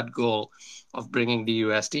achieve that goal of bringing the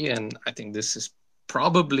USD. And I think this is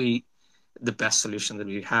probably the best solution that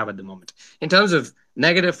we have at the moment. In terms of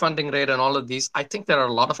negative funding rate and all of these, I think there are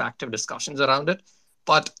a lot of active discussions around it.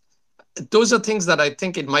 But those are things that I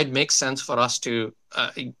think it might make sense for us to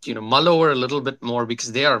mull over a little bit more,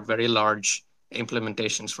 because they are very large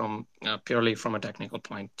implementations from purely from a technical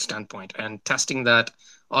standpoint, and testing that,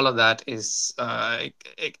 all of that is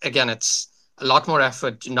again, it's a lot more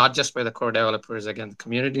effort, not just by the core developers. Again, the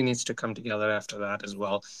community needs to come together after that as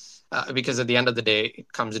well, because at the end of the day,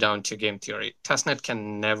 it comes down to game theory. Testnet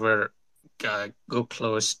can never go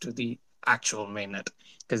close to the actual mainnet,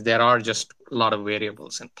 because there are just a lot of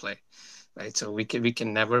variables in play, right? So we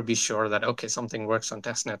can never be sure that, okay, something works on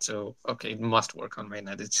testnet, so okay, it must work on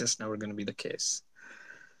mainnet. It's just never going to be the case.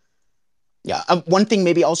 Yeah, one thing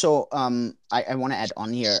maybe also I want to add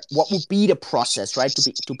on here. What would be the process, right,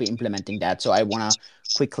 to be implementing that? So I want to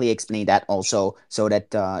quickly explain that also, so that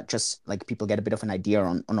just like people get a bit of an idea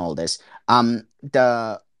on all this.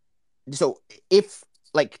 So if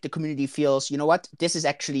like the community feels, you know what, this is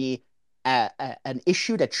actually an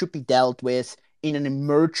issue that should be dealt with in an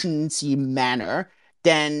emergency manner,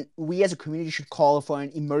 then we as a community should call for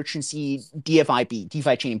an emergency DFIP,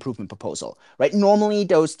 DeFi Chain Improvement Proposal, right? Normally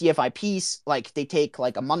those DFIPs, like they take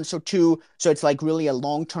like a month or two, so it's like really a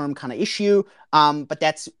long-term kind of issue. But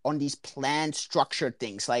that's on these planned structured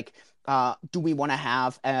things, like do we want to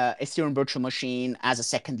have Ethereum virtual machine as a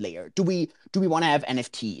second layer? Do we want to have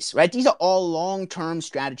NFTs, right? These are all long-term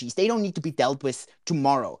strategies. They don't need to be dealt with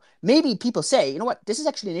tomorrow. Maybe people say, you know what, this is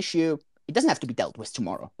actually an issue. It doesn't have to be dealt with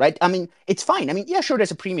tomorrow, right? I mean, it's fine. I mean, yeah, sure,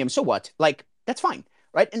 there's a premium. So what? Like, that's fine,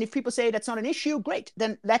 right? And if people say that's not an issue, great.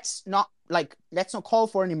 Then let's not call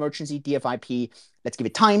for an emergency DFIP. Let's give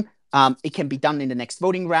it time. It can be done in the next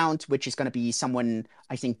voting round, which is going to be someone,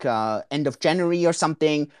 I think, end of January or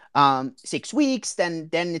something, 6 weeks. Then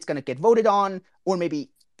it's going to get voted on. Or maybe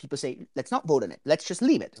people say, let's not vote on it. Let's just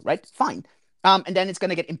leave it, right? Fine. And then it's going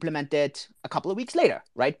to get implemented a couple of weeks later,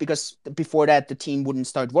 right? Because before that, the team wouldn't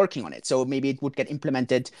start working on it. So maybe it would get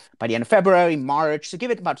implemented by the end of February, March. So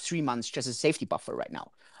give it about 3 months just as a safety buffer right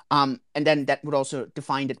now. And then that would also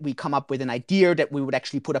define that we come up with an idea that we would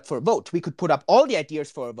actually put up for a vote. We could put up all the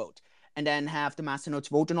ideas for a vote and then have the masternodes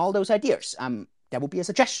vote on all those ideas. That would be a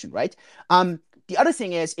suggestion, right? The other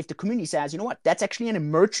thing is, if the community says, you know what, that's actually an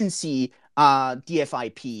emergency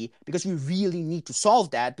DFIP, because we really need to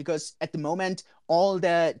solve that, because at the moment, all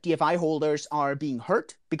the DFI holders are being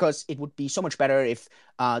hurt, because it would be so much better if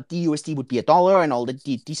dUSD would be $1 and all the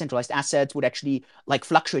decentralized assets would actually like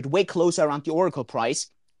fluctuate way closer around the Oracle price.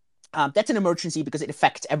 That's an emergency because it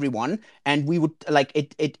affects everyone, and we would like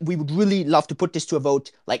it. We would really love to put this to a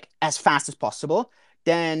vote like as fast as possible.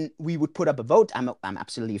 Then we would put up a vote. I'm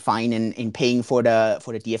absolutely fine in paying for the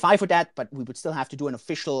DFI for that, but we would still have to do an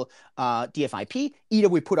official DFIP. Either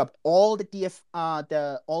we put up all the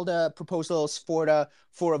all the proposals for a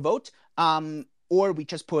vote, or we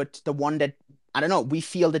just put the one that, I don't know, we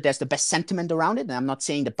feel that there's the best sentiment around it. And I'm not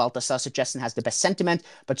saying that Baltasar's suggestion has the best sentiment,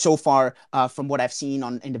 but so far, from what I've seen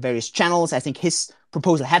in the various channels, I think his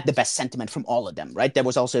proposal had the best sentiment from all of them, right? There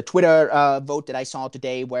was also a Twitter vote that I saw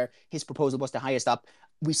today where his proposal was the highest up.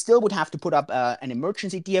 We still would have to put up an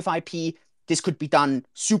emergency DFIP. This could be done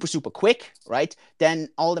super, super quick, right? Then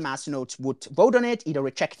all the masternodes would vote on it, either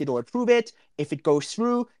reject it or approve it. If it goes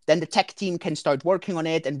through, then the tech team can start working on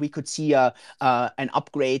it, and we could see an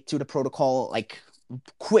upgrade to the protocol like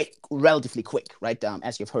relatively quick, right?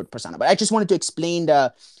 As you've heard, Prasanna. But I just wanted to explain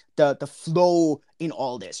the flow in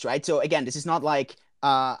all this, right? So again, this is not like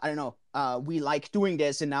I don't know, we like doing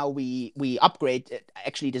this and now we upgrade.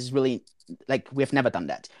 Actually, this is really like we've never done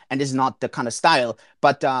that, and this is not the kind of style.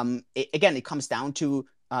 But again, it comes down to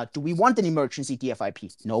do we want an emergency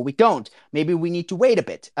DFIP? No, we don't. Maybe we need to wait a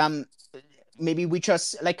bit. Maybe we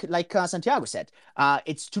just like Santiago said,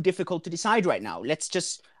 it's too difficult to decide right now. Let's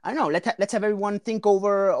just, I don't know, let's have everyone think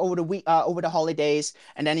over the week, over the holidays,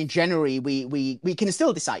 and then in January we can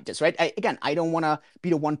still decide this, right? I don't want to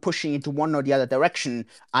be the one pushing into one or the other direction.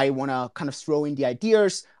 I want to kind of throw in the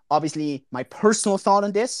ideas. Obviously, my personal thought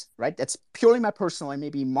on this, right? That's purely my personal, and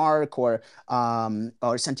maybe Mark or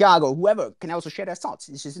Santiago, whoever can also share their thoughts.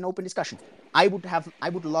 This is an open discussion. I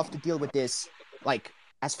would love to deal with this like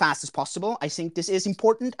as fast as possible. I think this is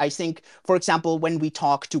important. I think, for example, when we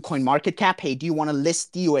talk to CoinMarketCap, hey, do you want to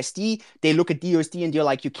list dUSD? They look at dUSD and they're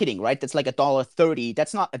like, you're kidding, right? That's like $1.30.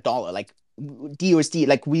 That's not $1. Like dUSD,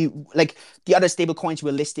 like the other stable coins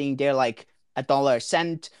we're listing, they're like $1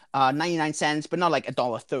 cent, 99 cents, but not like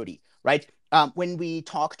 $1.30, right? when we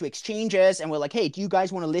talk to exchanges and we're like, hey, do you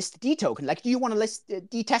guys want to list D token? Like, do you want to list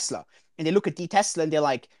D Tesla? And they look at D Tesla and they're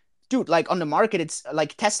like, dude, like on the market, it's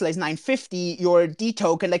like Tesla is 950, your D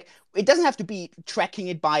token, like it doesn't have to be tracking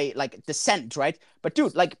it by like the cent, right? But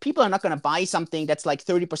dude, like people are not going to buy something that's like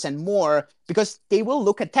 30% more because they will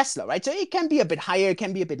look at Tesla, right? So it can be a bit higher, it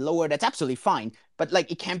can be a bit lower. That's absolutely fine. But like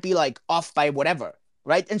it can't be like off by whatever,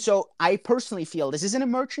 right? And so I personally feel this is an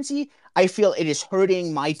emergency. I feel it is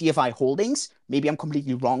hurting my DFI holdings. Maybe I'm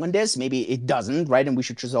completely wrong on this. Maybe it doesn't, right? And we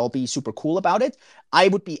should just all be super cool about it. I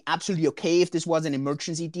would be absolutely okay if this was an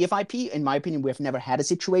emergency DFIP. In my opinion, we have never had a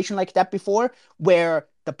situation like that before where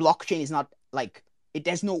the blockchain is not like,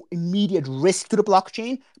 there's no immediate risk to the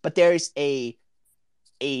blockchain, but there is a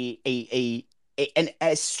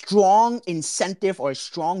strong incentive or a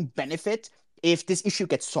strong benefit if this issue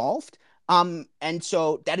gets solved. And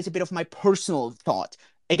so that is a bit of my personal thought.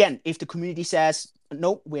 Again, if the community says,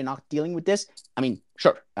 no, we're not dealing with this, I mean,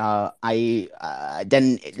 sure.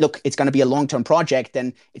 Then look, it's going to be a long-term project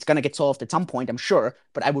and it's going to get solved at some point, I'm sure,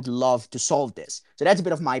 but I would love to solve this. So that's a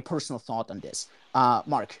bit of my personal thought on this.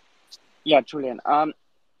 Mark. Yeah, Julian.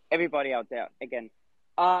 Everybody out there, again,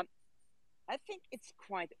 I think it's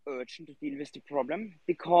quite urgent to deal with the problem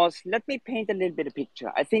because let me paint a little bit of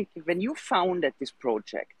picture. I think when you founded this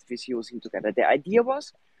project with using together, the idea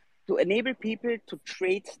was to enable people to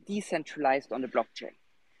trade decentralized on the blockchain.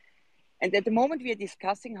 And at the moment we are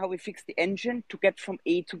discussing how we fix the engine to get from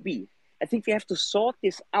A to B. I think we have to sort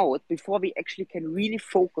this out before we actually can really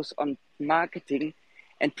focus on marketing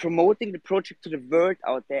and promoting the project to the world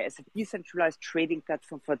out there as a decentralized trading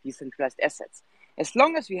platform for decentralized assets. As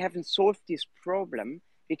long as we haven't solved this problem,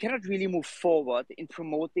 we cannot really move forward in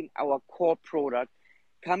promoting our core product,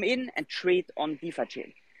 come in and trade on DeFi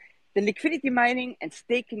chain. The liquidity mining and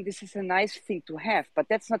staking, this is a nice thing to have, but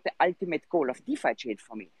that's not the ultimate goal of DeFi chain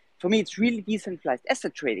for me. For me, it's really decentralized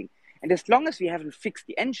asset trading. And as long as we haven't fixed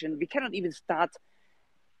the engine, we cannot even start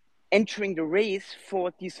entering the race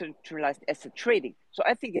for decentralized asset trading. So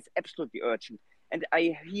I think it's absolutely urgent. And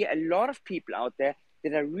I hear a lot of people out there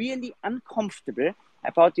that are really uncomfortable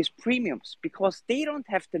about these premiums because they don't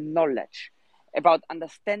have the knowledge about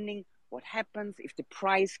understanding what happens if the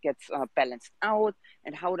price gets balanced out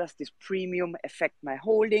and how does this premium affect my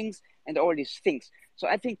holdings and all these things. So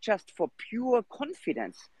I think just for pure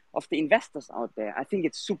confidence of the investors out there, I think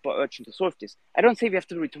it's super urgent to solve this. I don't say we have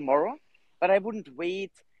to do it tomorrow, but I wouldn't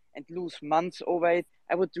wait and lose months over it.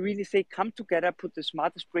 I would really say come together, put the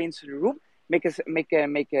smartest brains in the room,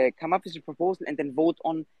 come up with a proposal and then vote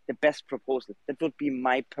on the best proposal. That would be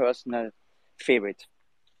my personal favorite.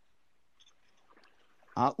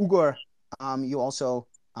 Ugur, you also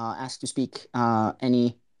asked to speak.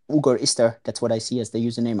 Any Ugur Ister, that's what I see as the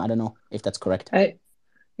username. I don't know if that's correct. Hey,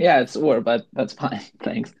 yeah, it's Ur, but that's fine.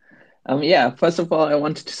 Thanks. Yeah, first of all, I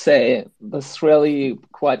wanted to say this is really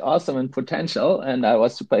quite awesome in potential, and I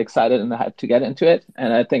was super excited and hyped to get into it.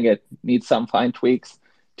 And I think it needs some fine tweaks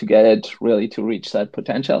to get it really to reach that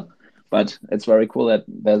potential. But it's very cool that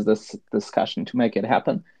there's this discussion to make it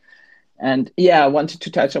happen. And yeah, I wanted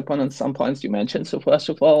to touch upon some points you mentioned. So first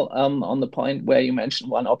of all, on the point where you mentioned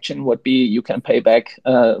one option would be you can pay back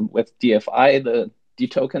with DFI, the D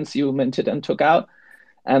tokens you minted and took out.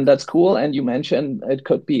 And that's cool. And you mentioned it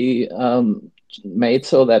could be made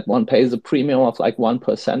so that one pays a premium of like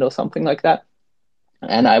 1% or something like that.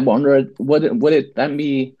 And I wondered, would it then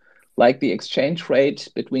be like the exchange rate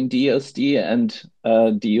between dUSD and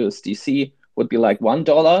dUSDC would be like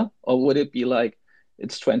 $1, or would it be like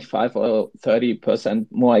it's 25 or 30%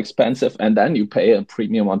 more expensive and then you pay a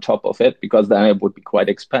premium on top of it, because then it would be quite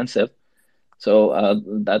expensive. So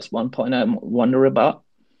that's one point I wonder about.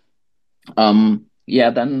 Yeah,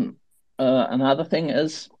 then another thing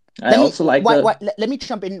is let me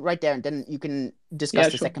jump in right there and then you can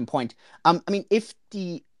discuss the second point. I mean, if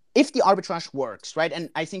the arbitrage works, right, and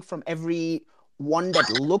I think from every one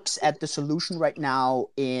that looks at the solution right now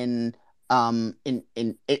in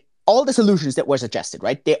all the solutions that were suggested,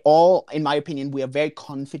 right? They all, in my opinion, we are very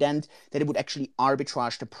confident that it would actually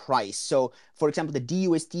arbitrage the price. So, for example, the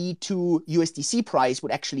dUSD to USDC price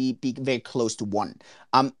would actually be very close to 1.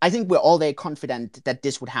 I think we're all very confident that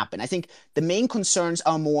this would happen. I think the main concerns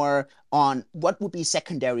are more on what would be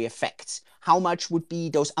secondary effects. How much would be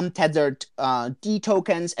those untethered D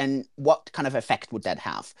tokens and what kind of effect would that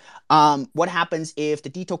have? What happens if the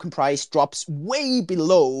D token price drops way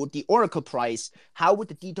below the Oracle price? How would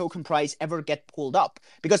the D token price ever get pulled up?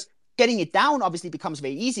 Because Getting it down obviously becomes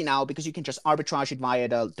very easy now because you can just arbitrage it via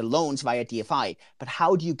the loans via DFI. But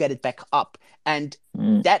how do you get it back up? And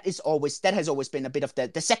that has always been a bit of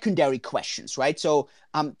the secondary questions, right? So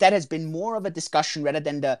that has been more of a discussion rather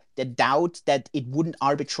than the doubt that it wouldn't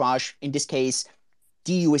arbitrage, in this case,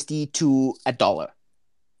 dUSD to a dollar.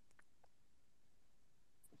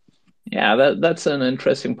 Yeah, that's an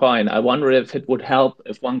interesting point. I wonder if it would help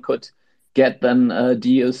if one could get then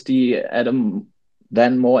dUSD at a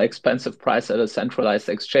then more expensive price at a centralized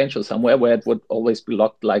exchange or somewhere where it would always be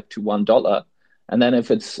locked like to $1. And then if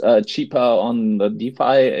it's cheaper on the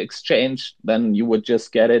DeFi exchange, then you would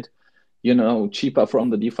just get it, cheaper from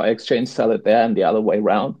the DeFi exchange, sell it there, and the other way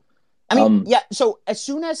around. I mean, yeah. So as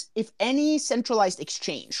soon as if any centralized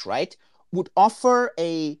exchange, right, would offer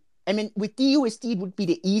with dUSD, it would be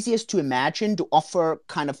the easiest to imagine to offer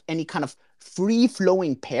any kind of free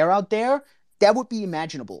flowing pair out there. That would be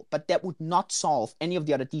imaginable, but that would not solve any of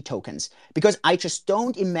the other D tokens because I just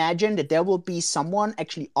don't imagine that there will be someone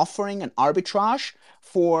actually offering an arbitrage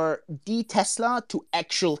for D Tesla to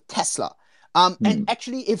actual Tesla. And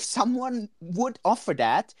actually, if someone would offer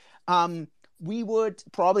that, we would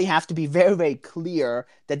probably have to be very, very clear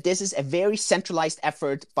that this is a very centralized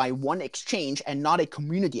effort by one exchange and not a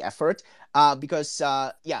community effort, because,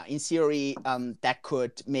 in theory, that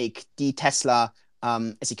could make the Tesla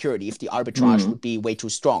a security if the arbitrage would be way too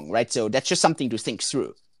strong, right? So that's just something to think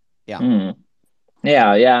through. Yeah.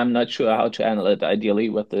 Yeah, I'm not sure how to handle it ideally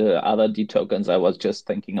with the other D tokens. I was just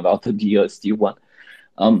thinking about the dUSD one.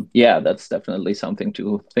 That's definitely something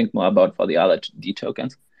to think more about for the other D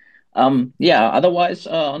tokens. Otherwise,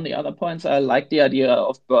 on the other points, I like the idea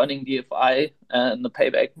of burning DFI and the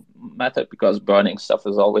payback method because burning stuff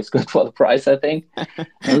is always good for the price, I think.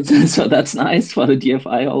 So that's nice for the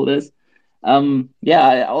DFI holders.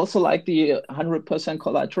 I also like the 100%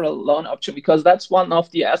 collateral loan option because that's one of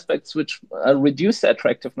the aspects which reduce the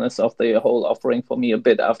attractiveness of the whole offering for me a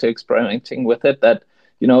bit after experimenting with it. That,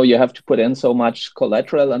 you have to put in so much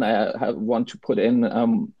collateral, and I want to put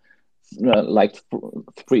in like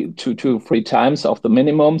 2 to 3 times of the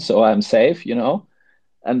minimum, so I'm safe,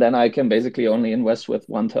 and then I can basically only invest with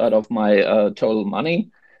 1/3 of my total money,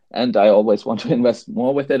 and I always want to invest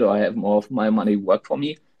more with it, or I have more of my money work for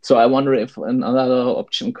me. So I wonder if another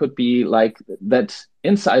option could be like that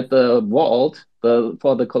inside the vault,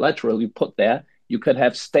 for the collateral you put there, you could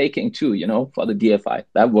have staking too, for the DFI.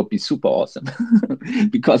 That would be super awesome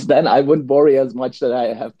because then I wouldn't worry as much that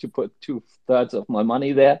I have to put 2/3 of my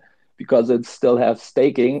money there, because it still have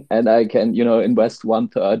staking and I can, invest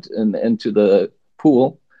 1/3 into the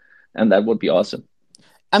pool, and that would be awesome.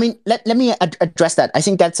 I mean, let me address that. I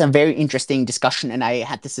think that's a very interesting discussion, and I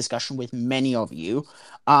had this discussion with many of you.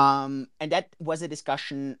 And that was a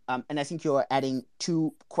discussion, and I think you're adding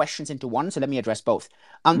 2 questions into one, so let me address both.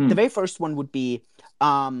 The very first one would be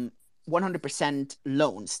 100%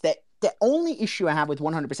 loans. The only issue I have with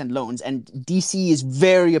 100% loans, and DC is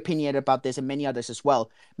very opinionated about this and many others as well,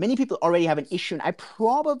 many people already have an issue, and I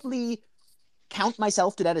probably count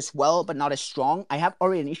myself to that as well, but not as strong. I have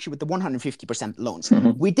already an issue with the 150% loans.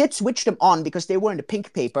 We did switch them on because they were in the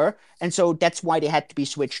pink paper, and so that's why they had to be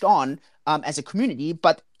switched on as a community.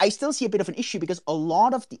 But I still see a bit of an issue because a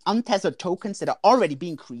lot of the untethered tokens that are already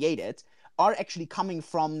being created are actually coming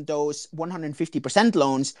from those 150%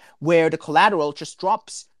 loans where the collateral just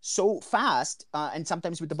drops so fast, and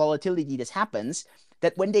sometimes with the volatility this happens,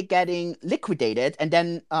 that when they're getting liquidated and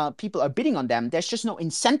then people are bidding on them, there's just no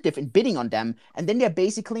incentive in bidding on them. And then they're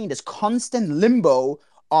basically in this constant limbo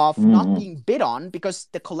of not being bid on because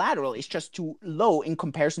the collateral is just too low in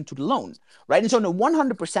comparison to the loan, right? And so in the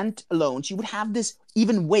 100% loans, you would have this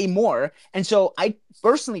even way more. And so I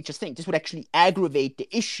personally just think this would actually aggravate the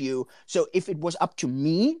issue. So if it was up to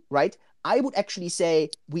me, right, I would actually say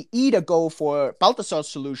we either go for Balthasar's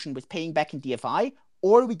solution with paying back in DFI,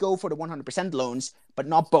 or we go for the 100% loans, but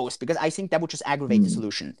not both, because I think that would just aggravate the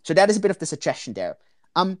solution. So that is a bit of the suggestion there.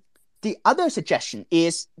 The other suggestion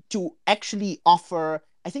is to actually offer,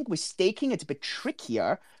 I think with staking, it's a bit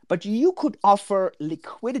trickier, but you could offer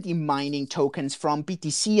liquidity mining tokens from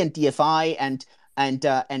BTC and DFI and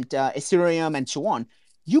Ethereum and so on.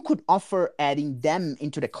 You could offer adding them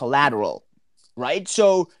into the collateral, right?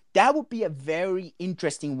 So that would be a very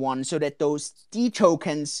interesting one, so that those D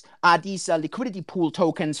tokens, these liquidity pool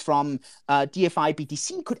tokens from DFI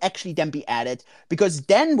BTC could actually then be added, because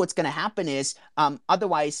then what's going to happen is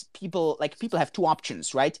otherwise people have 2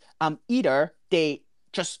 options, right? Either they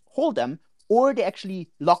just hold them or they actually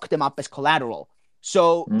lock them up as collateral.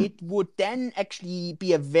 So it would then actually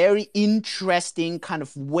be a very interesting kind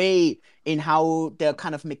of way in how the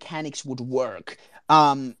kind of mechanics would work.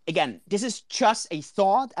 Again, this is just a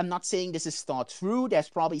thought. I'm not saying this is thought through. There's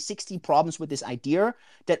probably 60 problems with this idea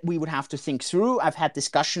that we would have to think through. I've had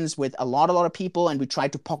discussions with a lot of people, and we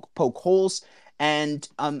tried to poke holes. And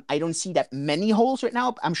I don't see that many holes right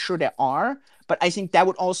now. I'm sure there are. But I think that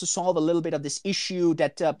would also solve a little bit of this issue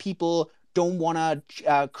that people don't want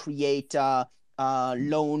to create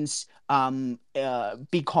loans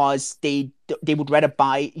because they would rather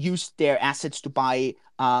use their assets to buy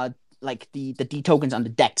like the D tokens on the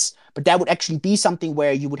DEX. But that would actually be something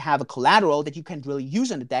where you would have a collateral that you can't really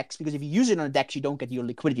use on the DEX, because if you use it on the DEX, you don't get your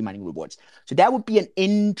liquidity mining rewards. So that would be an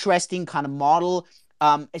interesting kind of model,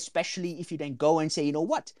 especially if you then go and say, you know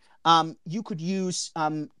what, you could use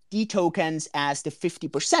D tokens as the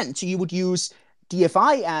 50%. So you would use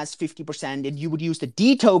DFI as 50%, and you would use the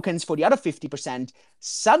D tokens for the other 50%.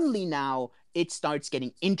 Suddenly now it starts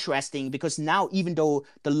getting interesting, because now, even though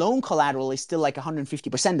the loan collateral is still like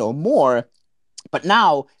 150% or more, but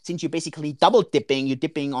now, since you're basically double dipping, you're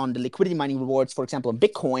dipping on the liquidity mining rewards, for example, on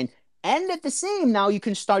Bitcoin, and at the same, now you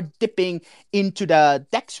can start dipping into the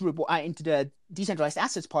DEX into the decentralized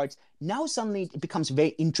assets parts. Now suddenly it becomes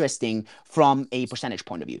very interesting from a percentage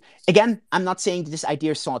point of view. Again, I'm not saying that this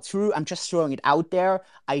idea is thought through. I'm just throwing it out there.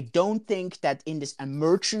 I don't think that in this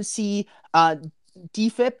emergency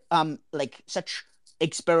DFIP, like such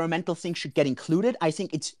experimental things should get included. I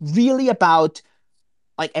think it's really about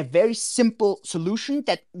like a very simple solution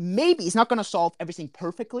that maybe is not going to solve everything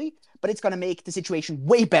perfectly, but it's going to make the situation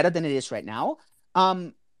way better than it is right now.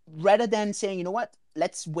 Rather than saying, you know what,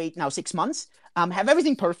 let's wait now 6 months, have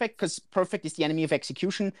everything perfect, because perfect is the enemy of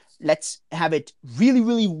execution. Let's have it really,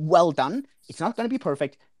 really well done. It's not going to be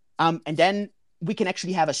perfect. And then we can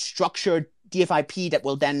actually have a structured DFIP that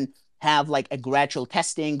will then have like a gradual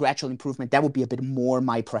testing, gradual improvement. That would be a bit more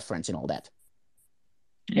my preference in all that.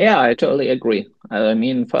 Yeah, I totally agree. I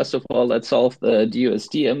mean, first of all, let's solve the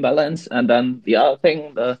dUSD imbalance. And then the other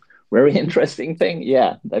thing, the very interesting thing,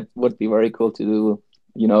 yeah, that would be very cool to do,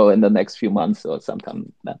 in the next few months or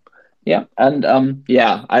sometime then. Yeah. And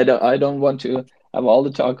yeah, I don't want to have all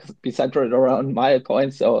the talk be centered around my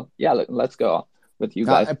points. So yeah, let's go with you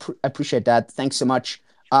guys. I appreciate that. Thanks so much.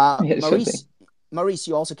 Yeah, sure thing. Maurice,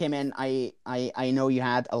 you also came in. I know you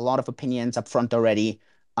had a lot of opinions up front already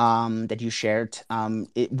that you shared.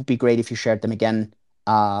 It would be great if you shared them again,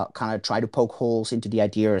 kind of try to poke holes into the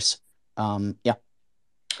ideas. Yeah.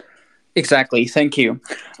 Exactly. Thank you.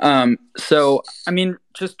 So, I mean,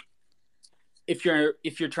 just if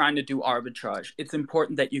you're trying to do arbitrage, it's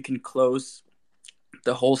important that you can close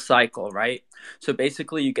the whole cycle, right? So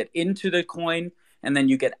basically you get into the coin and then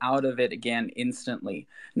you get out of it again instantly.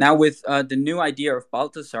 Now with the new idea of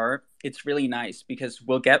Balthasar, it's really nice because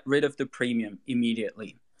we'll get rid of the premium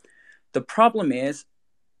immediately. The problem is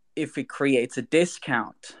if it creates a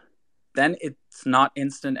discount, then it's not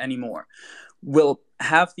instant anymore. We'll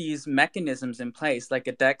have these mechanisms in place like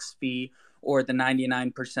a DEX fee or the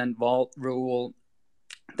 99% vault rule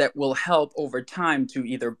that will help over time to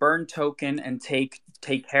either burn token and take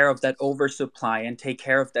care of that oversupply and take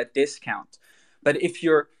care of that discount. But if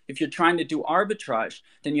you're trying to do arbitrage,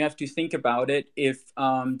 then you have to think about it. If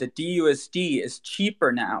the dUSD is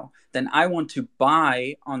cheaper now, then I want to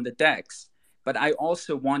buy on the DEX, but I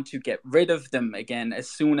also want to get rid of them again as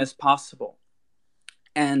soon as possible.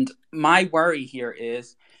 And my worry here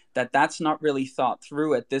is that that's not really thought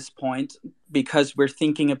through at this point because we're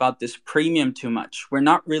thinking about this premium too much. We're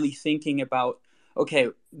not really thinking about, okay,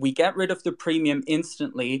 we get rid of the premium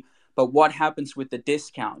instantly, but what happens with the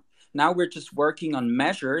discount? Now we're just working on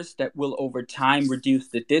measures that will over time reduce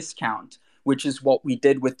the discount, which is what we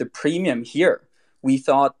did with the premium here. We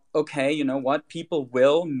thought, okay, you know what? People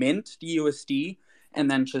will mint the USD and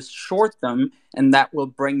then just short them, and that will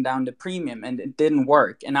bring down the premium. And it didn't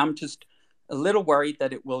work. And I'm just a little worried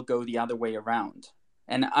that it will go the other way around.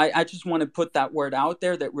 And I just want to put that word out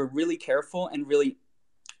there that we're really careful and really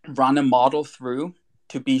run a model through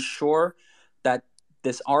to be sure that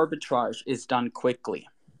this arbitrage is done quickly.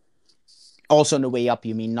 Also on the way up,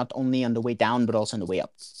 you mean? Not only on the way down, but also on the way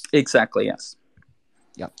up. Exactly, yes.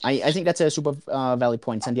 Yeah, I think that's a super valid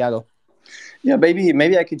point. Santiago? Yeah,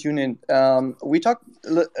 maybe I could tune in. We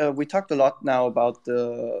talked a lot now about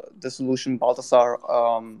the solution Balthasar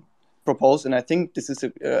proposed, and I think this is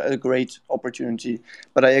a great opportunity.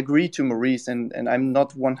 But I agree to Maurice, and I'm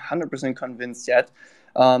not 100% convinced yet.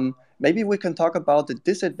 Maybe we can talk about the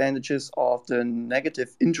disadvantages of the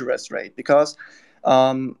negative interest rate, because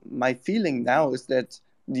my feeling now is that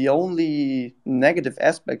the only negative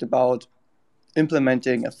aspect about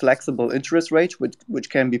implementing a flexible interest rate, which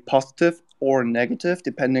can be positive or negative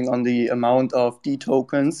depending on the amount of D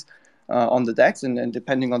tokens on the DEX and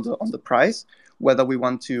depending on the price, whether we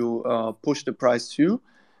want to push the price to.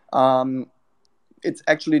 It's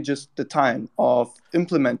actually just the time of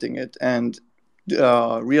implementing it and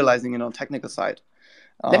realizing it on technical side.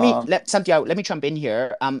 Santiago, let me jump in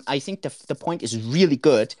here. I think the point is really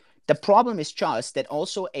good. The problem is just that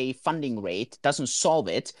also a funding rate doesn't solve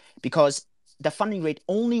it, because the funding rate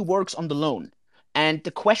only works on the loan. And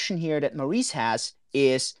the question here that Maurice has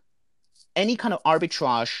is any kind of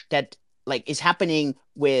arbitrage that like is happening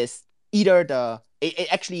with either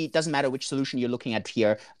it actually doesn't matter which solution you're looking at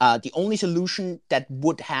here. The only solution that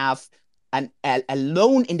would have a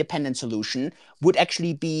loan independent solution would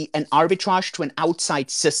actually be an arbitrage to an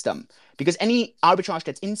outside system, because any arbitrage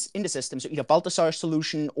that's in the system, so either Balthasar's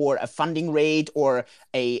solution or a funding rate or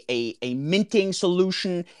a minting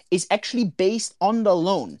solution, is actually based on the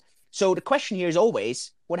loan. So the question here is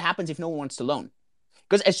always, what happens if no one wants to loan?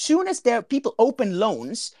 Because as soon as people open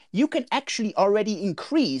loans, you can actually already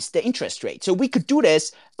increase the interest rate. So we could do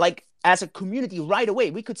this like as a community right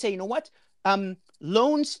away. We could say, you know what?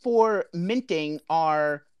 Loans for minting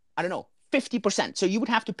are, I don't know, 50%. So you would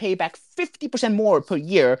have to pay back 50% more per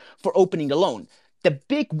year for opening the loan. The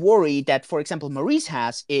big worry that, for example, Maurice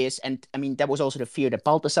has is, and I mean, that was also the fear that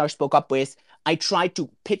Balthasar spoke up with. I tried to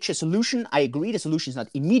pitch a solution. I agree the solution is not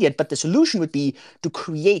immediate, but the solution would be to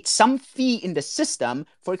create some fee in the system,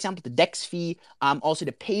 for example, the DEX fee, also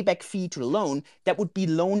the payback fee to the loan, that would be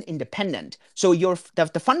loan independent. So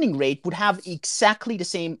the funding rate would have exactly the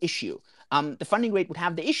same issue. The funding rate would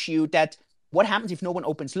have the issue that what happens if no one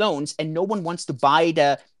opens loans and no one wants to buy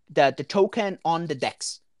the token on the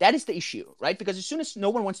DEX? That is the issue, right? Because as soon as no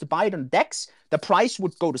one wants to buy it on DEX, the price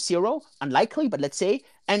would go to zero, unlikely, but let's say,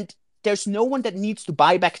 and there's no one that needs to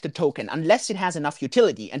buy back the token unless it has enough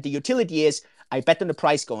utility. And the utility is, I bet on the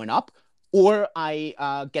price going up, or I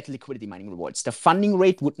get liquidity mining rewards. The funding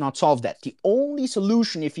rate would not solve that. The only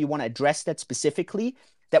solution, if you want to address that specifically,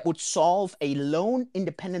 that would solve a loan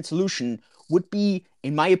independent solution would be,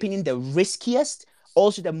 in my opinion, the riskiest,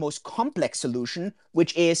 also the most complex solution,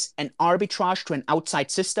 which is an arbitrage to an outside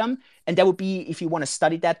system. And that would be, if you want to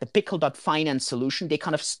study that, the pickle.finance solution. They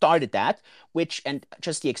kind of started that, which, and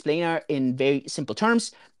just the explainer in very simple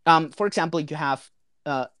terms, for example, you have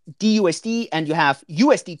dUSD and you have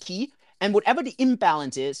USDT, and whatever the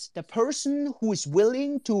imbalance is, the person who is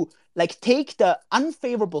willing to like take the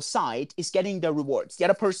unfavorable side is getting the rewards. The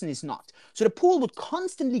other person is not. So the pool would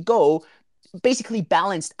constantly go basically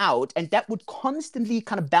balanced out, and that would constantly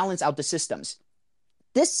kind of balance out the systems.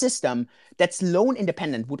 This system that's loan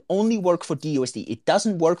independent would only work for dUSD. It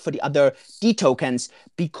doesn't work for the other D tokens,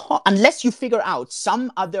 because unless you figure out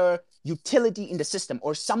some other utility in the system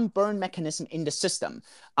or some burn mechanism in the system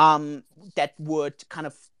that would kind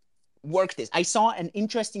of work this. I saw an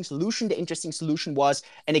interesting solution. The interesting solution was,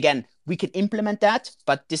 and again, we could implement that,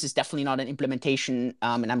 but this is definitely not an implementation.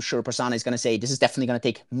 And I'm sure Prasanna is going to say this is definitely going to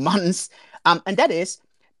take months. And that is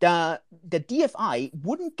the DFI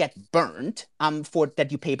wouldn't get burned for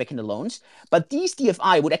that you pay back in the loans, but these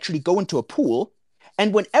DFI would actually go into a pool.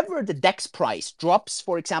 And whenever the DEX price drops,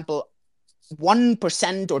 for example,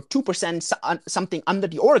 1% or 2% something under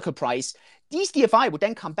the Oracle price, these DFI would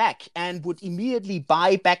then come back and would immediately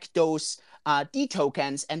buy back those D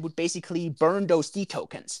tokens and would basically burn those D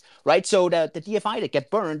tokens, right? So the DFI that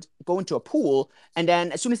get burned go into a pool, and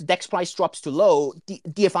then as soon as the DEX price drops to low,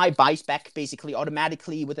 DFI buys back basically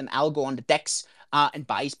automatically with an algo on the DEX and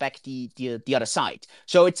buys back the other side.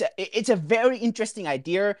 So it's a very interesting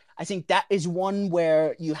idea. I think that is one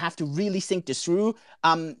where you have to really think this through.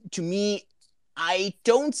 To me, I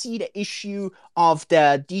don't see the issue of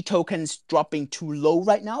the D tokens dropping too low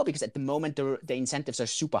right now, because at the moment the incentives are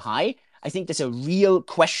super high. I think there's a real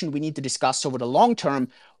question we need to discuss over the long term.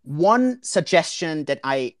 One suggestion that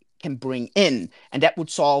I can bring in, and that would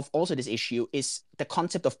solve also this issue, is the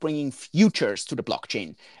concept of bringing futures to the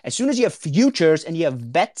blockchain. As soon as you have futures and you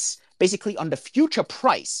have bets basically on the future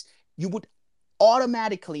price, you would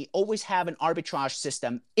automatically always have an arbitrage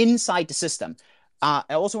system inside the system.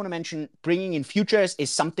 I also want to mention bringing in futures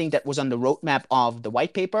is something that was on the roadmap of the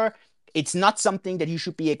white paper. It's not something that you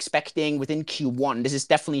should be expecting within Q1. This is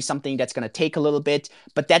definitely something that's going to take a little bit,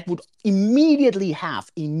 but that would immediately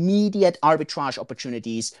have immediate arbitrage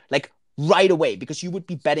opportunities, like right away, because you would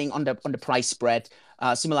be betting on the price spread,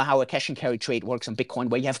 similar how a cash and carry trade works on Bitcoin,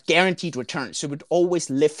 where you have guaranteed returns. So it would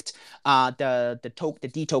always lift the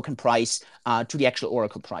D token price to the actual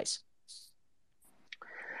Oracle price.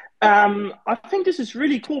 I think this is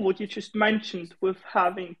really cool what you just mentioned with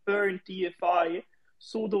having burned DFI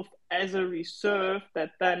sort of as a reserve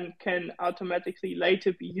that then can automatically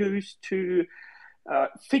later be used to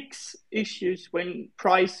fix issues when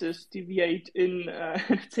prices deviate in,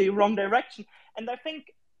 let's say, wrong direction. And I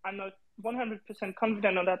think I'm not 100%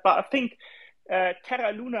 confident on that, but I think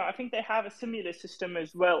Terra Luna, I think they have a similar system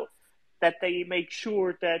as well, that they make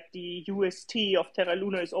sure that the UST of Terra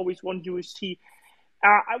Luna is always one UST.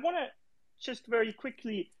 I want to just very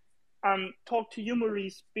quickly talk to you,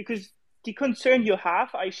 Maurice, because the concern you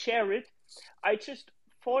have, I share it. I just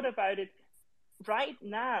thought about it right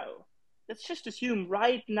now. Let's just assume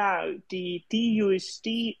right now the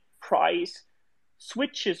dUSD price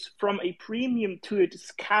switches from a premium to a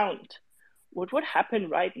discount. What would happen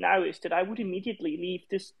right now is that I would immediately leave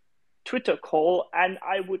this Twitter call and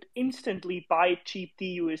I would instantly buy cheap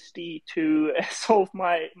dUSD to solve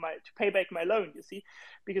to pay back my loan, you see,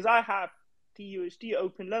 because I have dUSD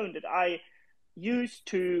open loan that I use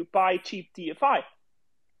to buy cheap DFI.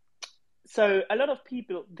 So a lot of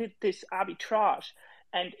people did this arbitrage,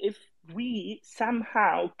 and if we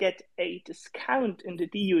somehow get a discount in the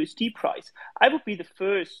dUSD price, I would be the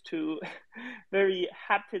first to very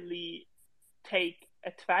happily take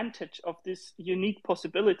advantage of this unique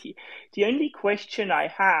possibility. The only question I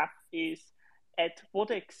have is at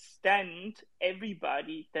what extent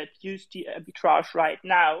everybody that used the arbitrage right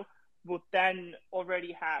now would then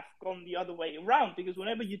already have gone the other way around, because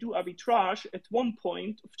whenever you do arbitrage, at one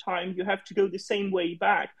point of time, you have to go the same way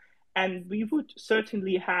back. And we would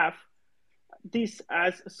certainly have this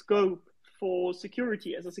as a scope for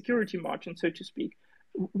security, as a security margin, so to speak.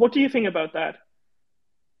 What do you think about that?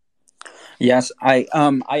 Yes, I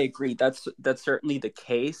agree. That's certainly the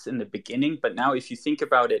case in the beginning. But now, if you think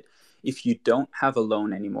about it, if you don't have a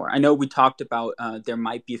loan anymore, I know we talked about there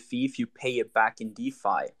might be a fee if you pay it back in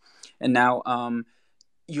DeFi, and now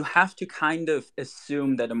you have to kind of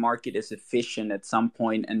assume that a market is efficient at some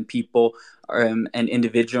point, and people and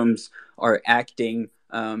individuals are acting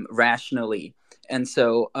rationally, and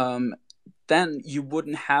so then you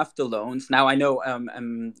wouldn't have the loans. Now I know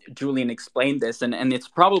Julian explained this, and it's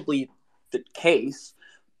probably the case,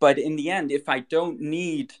 but in the end, if I don't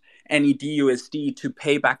need any dUSD to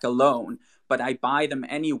pay back a loan, but I buy them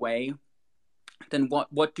anyway, then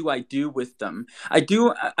what do I do with them? I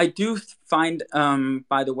do find,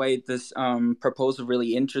 by the way, this proposal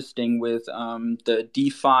really interesting with the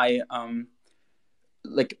DeFi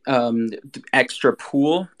extra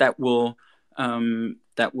pool that will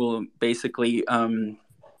basically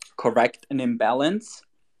correct an imbalance.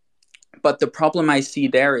 But the problem I see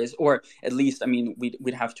there is, or at least, I mean,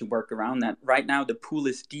 we'd have to work around that. Right now, the pool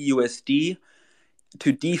is dUSD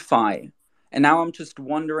to DeFi. And now I'm just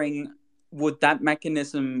wondering, would that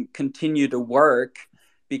mechanism continue to work?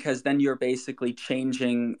 Because then you're basically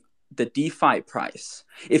changing the DeFi price.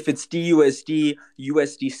 If it's dUSD,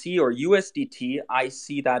 USDC, or USDT, I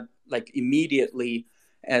see that like immediately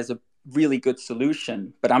as a really good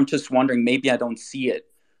solution. But I'm just wondering, maybe I don't see it.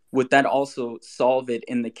 Would that also solve it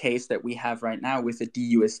in the case that we have right now with a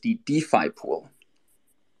dUSD DeFi pool?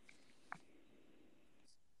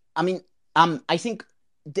 I mean, I think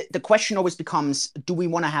the question always becomes, do we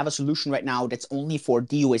want to have a solution right now that's only for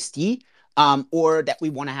dUSD, or that we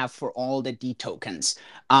want to have for all the D tokens?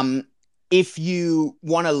 If you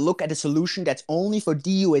want to look at a solution that's only for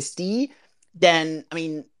dUSD, then, I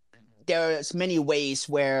mean, there's many ways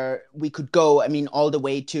where we could go. I mean, all the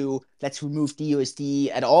way to let's remove dUSD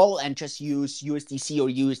at all and just use USDC or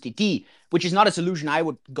USDT, which is not a solution I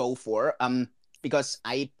would go for, because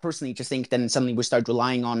I personally just think then suddenly we start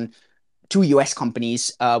relying on two US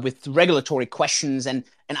companies with regulatory questions. And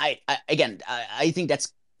I think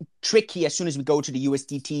that's tricky as soon as we go to the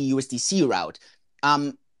USDT, USDC route.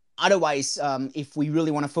 Otherwise, if we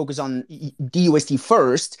really want to focus on dUSD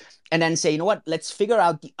first and then say, you know what, let's figure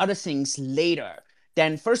out the other things later,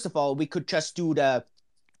 then first of all, we could just do the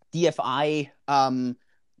DFI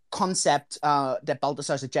concept that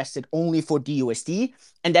Balthasar suggested only for dUSD,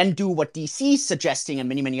 and then do what DC is suggesting, and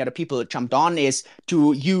many other people jumped on, is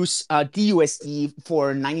to use dUSD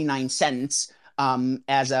for 99 cents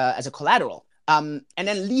as a collateral. And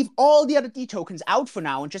then leave all the other D tokens out for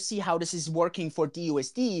now and just see how this is working for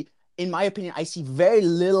dUSD. In my opinion, I see very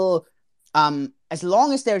little, as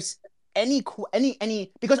long as there's any,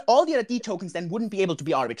 because all the other D tokens then wouldn't be able to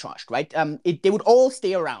be arbitraged, right? They would all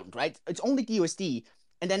stay around, right? It's only dUSD.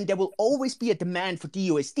 And then there will always be a demand for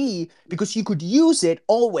dUSD because you could use it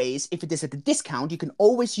always. If it is at a discount, you can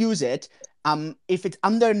always use it if it's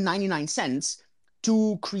under 99 cents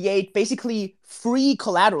to create basically free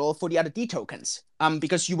collateral for the other D tokens,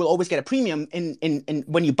 because you will always get a premium in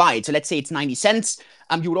when you buy it. So let's say it's 90 cents,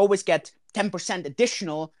 you would always get 10%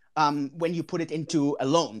 additional when you put it into a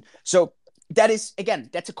loan. So that is,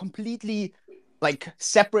 again, that's a completely like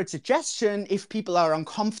separate suggestion, if people are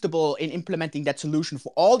uncomfortable in implementing that solution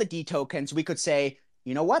for all the D tokens, we could say,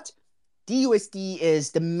 you know what? dUSD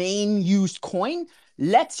is the main used coin.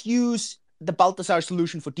 Let's use the Balthasar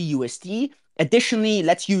solution for dUSD. Additionally,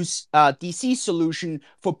 let's use DC solution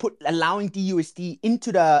for allowing dUSD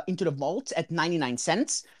into the vault at 99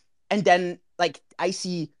 cents. And then I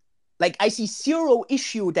see zero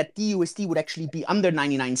issue that dUSD would actually be under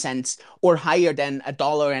 99 cents or higher than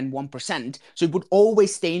 $1.01%. So it would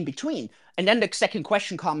always stay in between. And then the second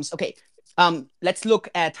question comes, okay, let's look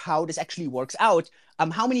at how this actually works out.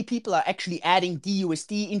 How many people are actually adding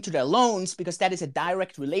dUSD into their loans, because that is a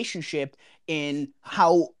direct relationship in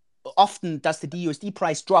how often does the dUSD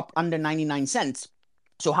price drop under 99 cents.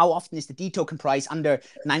 So how often is the D token price under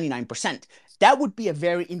 99%? That would be a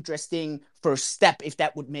very interesting first step if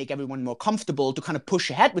that would make everyone more comfortable to kind of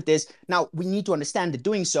push ahead with this. Now, we need to understand that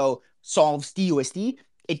doing so solves dUSD.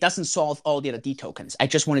 It doesn't solve all the other D tokens. I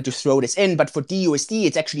just wanted to throw this in, but for dUSD,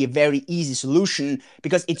 it's actually a very easy solution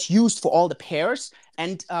because it's used for all the pairs.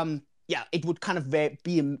 And yeah, it would kind of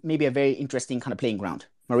be maybe a very interesting kind of playing ground.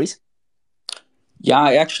 Maurice? Yeah,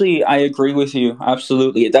 I agree with you.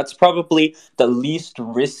 Absolutely. That's probably the least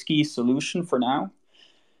risky solution for now.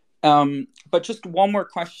 But just one more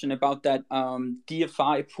question about that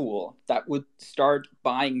DFI pool that would start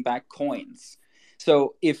buying back coins.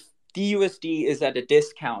 So if dUSD is at a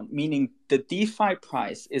discount, meaning the DeFi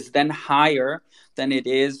price is then higher than it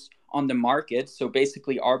is on the market, so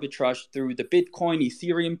basically arbitrage through the Bitcoin,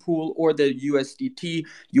 Ethereum pool, or the USDT,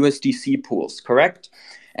 USDC pools, correct?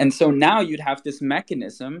 And so now you'd have this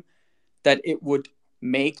mechanism that it would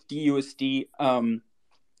make dUSD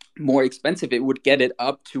more expensive. It would get it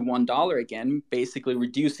up to $1 again, basically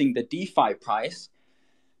reducing the DeFi price.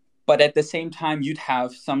 But at the same time, you'd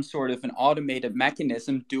have some sort of an automated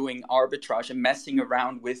mechanism doing arbitrage and messing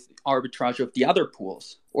around with arbitrage of the other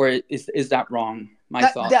pools. Or is that wrong? My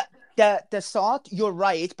thought. The thought, you're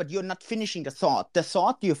right, but you're not finishing the thought. The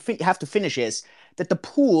thought you have to finish is that the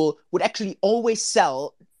pool would actually always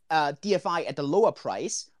sell DFI at a lower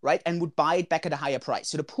price, right? And would buy it back at a higher price.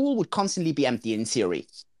 So the pool would constantly be empty in theory.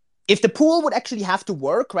 If the pool would actually have to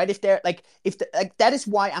work, right? That is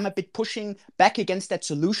why I'm a bit pushing back against that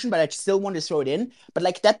solution, but I still want to throw it in.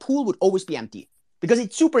 But that pool would always be empty because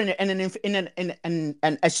it's super in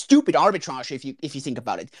a stupid arbitrage if you think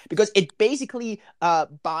about it, because it basically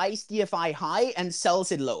buys DFI high and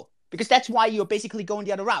sells it low. Because that's why you're basically going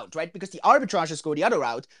the other route, right? Because the arbitrages go the other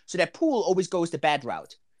route, so that pool always goes the bad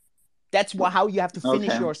route. That's how you have to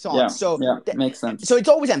finish your thoughts. Yeah, makes sense. So it's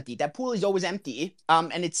always empty. That pool is always empty,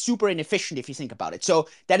 and it's super inefficient if you think about it. So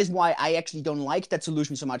that is why I actually don't like that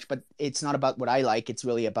solution so much. But it's not about what I like. It's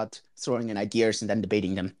really about throwing in ideas and then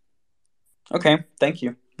debating them. Okay, thank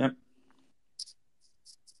you. Yeah.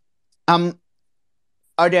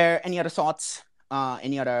 Are there any other thoughts?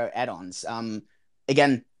 Any other add-ons?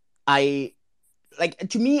 Again,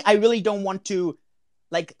 to me, I really don't want to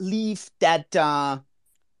leave that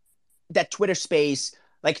Twitter space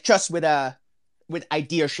just with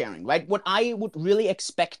idea sharing, right? What I would really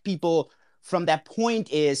expect people from that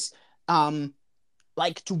point is to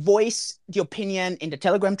voice the opinion in the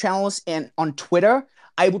Telegram channels and on Twitter.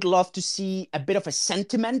 I would love to see a bit of a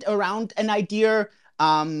sentiment around an idea.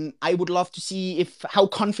 I would love to see how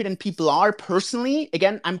confident people are personally.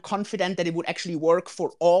 Again, I'm confident that it would actually work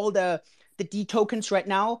for all the D tokens right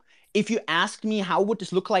now. If you ask me how would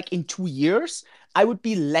this look like in 2 years, I would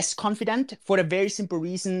be less confident for the very simple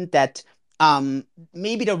reason that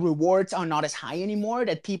maybe the rewards are not as high anymore,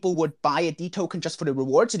 that people would buy a D token just for the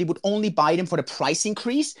reward. So they would only buy them for the price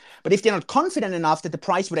increase. But if they're not confident enough that the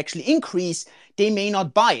price would actually increase, they may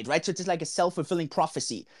not buy it, right? So it's just like a self-fulfilling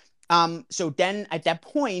prophecy. So then at that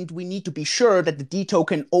point, we need to be sure that the D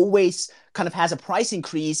token always kind of has a price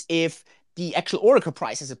increase if the actual Oracle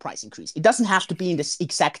price has a price increase. It doesn't have to be in this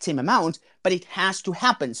exact same amount, but it has to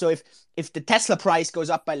happen. So if the Tesla price goes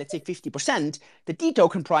up by, let's say, 50%, the D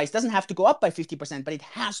token price doesn't have to go up by 50%, but it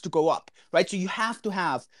has to go up, right? So you have to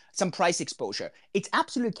have some price exposure. It's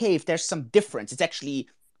absolutely okay if there's some difference. It's actually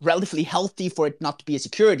relatively healthy for it not to be a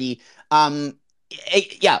security.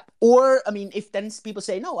 Yeah. Or, if then people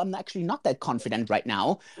say, no, I'm actually not that confident right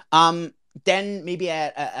now, then maybe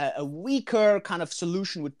a weaker kind of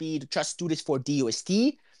solution would be to just do this for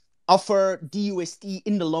dUSD, offer dUSD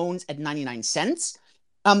in the loans at 99 cents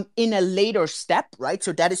in a later step, right?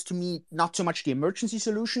 So that is, to me, not so much the emergency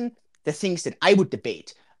solution. The things that I would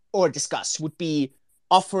debate or discuss would be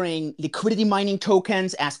offering liquidity mining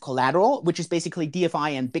tokens as collateral, which is basically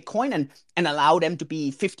DFI and Bitcoin, and allow them to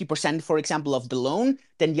be 50%, for example, of the loan.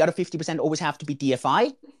 Then the other 50% always have to be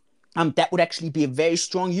DFI. That would actually be a very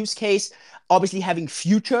strong use case. Obviously, having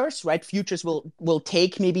futures, right? Futures will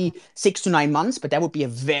take maybe 6 to 9 months, but that would be a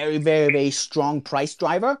very, very, very strong price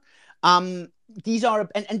driver. These are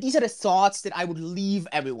and these are the thoughts that I would leave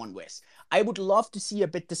everyone with. I would love to see a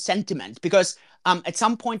bit the sentiment because at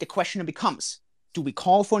some point the question becomes: do we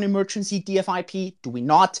call for an emergency DFIP? Do we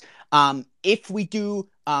not? If we do,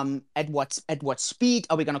 at what speed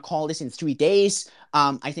are we going to call this in 3 days?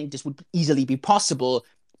 I think this would easily be possible.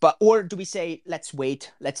 But or do we say, let's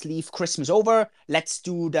wait, let's leave Christmas over, let's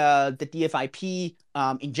do the DFIP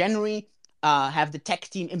in January, have the tech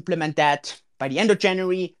team implement that by the end of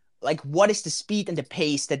January? Like, what is the speed and the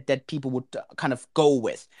pace that people would kind of go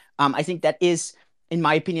with? I think that is, in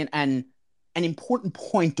my opinion, an important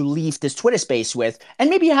point to leave this Twitter space with. And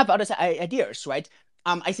maybe you have other ideas, right?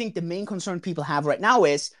 I think the main concern people have right now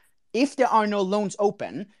is if there are no loans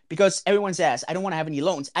open, because everyone says, I don't want to have any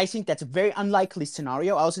loans. I think that's a very unlikely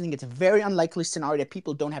scenario. I also think it's a very unlikely scenario that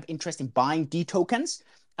people don't have interest in buying D tokens.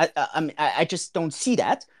 I just don't see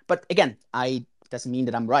that. But again, doesn't mean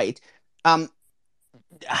that I'm right.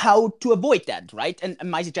 How to avoid that, right? And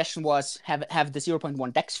my suggestion was have the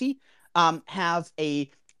 0.1 DEX fee, have a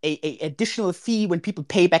additional fee when people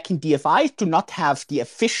pay back in DFI to not have the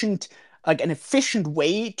an efficient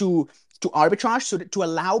way to arbitrage, so to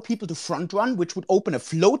allow people to front run, which would open a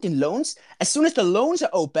float in loans. As soon as the loans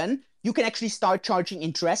are open, you can actually start charging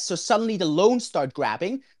interest. So suddenly the loans start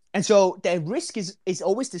grabbing. And so the risk is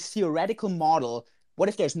always this theoretical model. What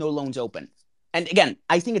if there's no loans open? And again,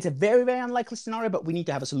 I think it's a very, very unlikely scenario, but we need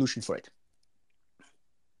to have a solution for it.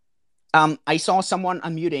 I saw someone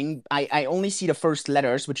unmuting. I only see the first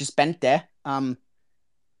letters, which is Bente. Do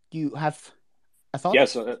you have a thought?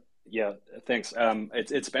 Yeah, thanks.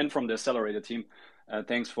 It's Ben from the Accelerator team.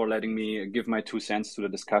 Thanks for letting me give my 2 cents to the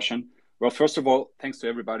discussion. Well, first of all, thanks to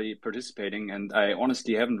everybody participating. And I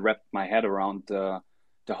honestly haven't wrapped my head around the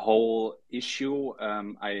whole issue.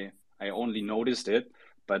 I only noticed it,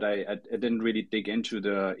 but I didn't really dig into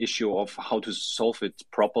the issue of how to solve it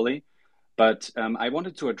properly. But I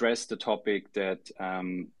wanted to address the topic that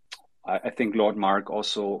I think Lord Mark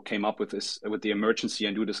also came up with with the emergency,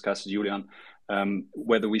 and you discussed, Julian,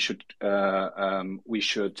 whether we should look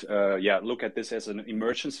at this as an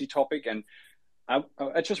emergency topic. And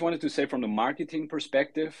I just wanted to say, from the marketing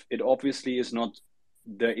perspective, it obviously is not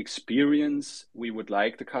the experience we would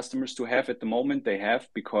like the customers to have at the moment. They have,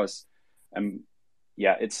 because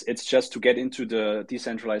it's just to get into the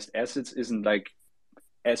decentralized assets isn't like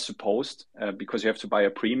as supposed, because you have to buy a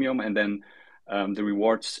premium, and then the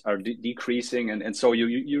rewards are decreasing, and so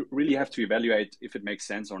you really have to evaluate if it makes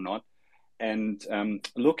sense or not. And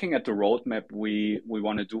looking at the roadmap we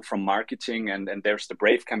want to do from marketing, and there's the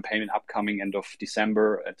Brave campaign upcoming end of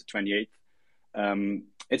December at the 28th.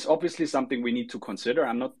 It's obviously something we need to consider.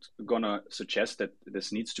 I'm not going to suggest that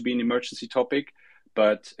this needs to be an emergency topic,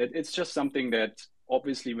 but it's just something that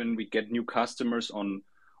obviously when we get new customers on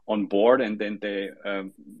board, and then they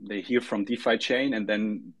hear from DeFi chain, and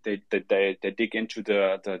then they dig into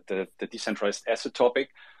the decentralized asset topic.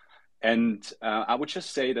 And I would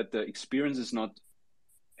just say that the experience is not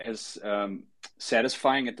as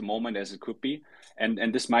satisfying at the moment as it could be,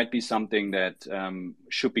 and this might be something that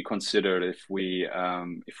should be considered if we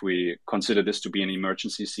consider this to be an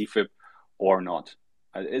emergency CFIP or not.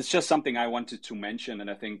 It's just something I wanted to mention, and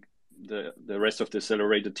I think the rest of the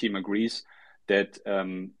Accelerator team agrees that.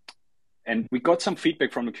 And we got some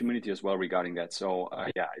feedback from the community as well regarding that. So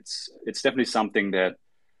it's definitely something that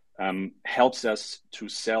helps us to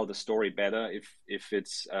sell the story better if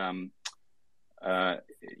it's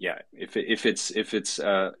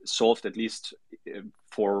solved, at least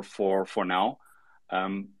for now.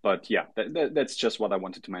 But yeah, that's just what I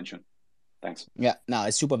wanted to mention. Thanks. Yeah, no,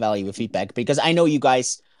 it's super valuable feedback, because I know you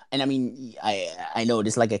guys, and I mean, I know it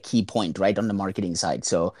is like a key point, right, on the marketing side.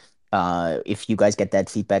 So if you guys get that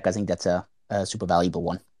feedback, I think that's a super valuable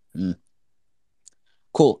one.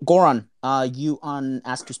 Cool. Goran, you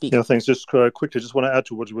asked to speak. Yeah, thanks. Just quickly, just want to add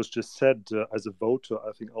to what was just said. As a voter,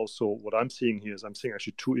 I think also what I'm seeing here is I'm seeing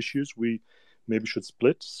actually 2 issues we maybe should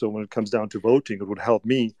split. So when it comes down to voting, it would help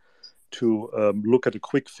me to look at a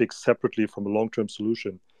quick fix separately from a long-term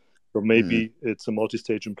solution. Or maybe it's a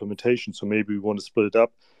multi-stage implementation. So maybe we want to split it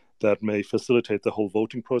up. That may facilitate the whole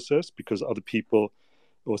voting process, because other people,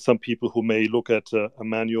 or some people who may look at a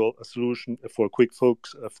solution for a quick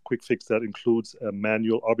fix that includes a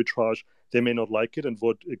manual arbitrage, they may not like it and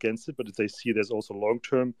vote against it. But if they see there's also a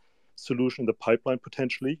long-term solution in the pipeline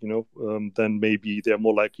potentially, then maybe they're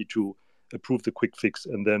more likely to approve the quick fix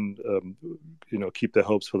and then keep their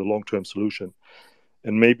hopes for the long-term solution.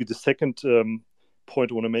 And maybe the second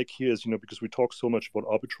point I want to make here is, because we talk so much about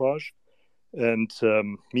arbitrage, and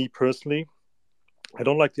me personally, I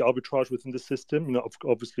don't like the arbitrage within the system.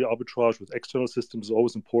 Obviously, arbitrage with external systems is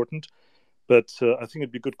always important, but I think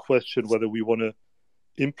it'd be a good question whether we want to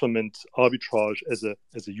implement arbitrage as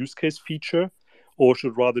a use case feature, or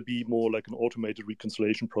should rather be more like an automated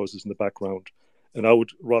reconciliation process in the background. And I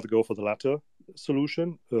would rather go for the latter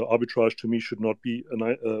solution. Arbitrage to me should not be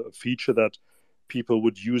a feature that people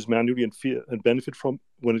would use manually and benefit from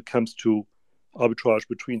when it comes to arbitrage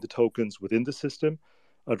between the tokens within the system.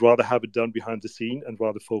 I'd rather have it done behind the scene and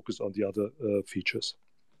rather focus on the other features.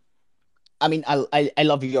 I mean, I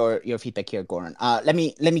love your feedback here, Goran. Let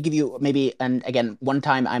me give you maybe, and again, one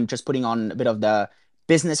time I'm just putting on a bit of the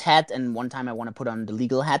business hat, and one time I want to put on the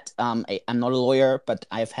legal hat. I'm not a lawyer, but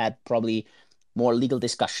I've had probably more legal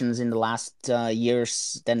discussions in the last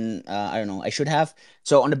years than I don't know I should have.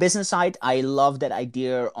 So on the business side, I love that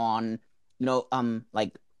idea on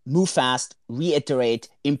like move fast, reiterate,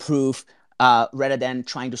 improve, rather than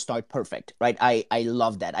trying to start perfect, right? I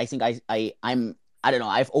love that. I think I'm I don't know.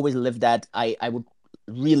 I've always lived that. I would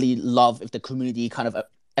really love if the community kind of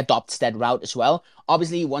adopts that route as well.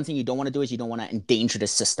 Obviously, one thing you don't want to do is you don't want to endanger the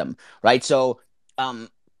system, right? So,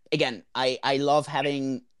 again, I love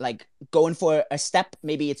having like going for a step.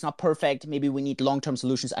 Maybe it's not perfect. Maybe we need long-term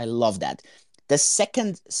solutions. I love that. The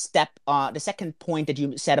second step, the second point that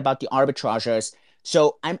you said about the arbitrageurs.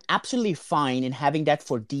 So I'm absolutely fine in having that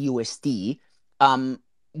for dUSD.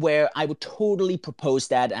 Where I would totally propose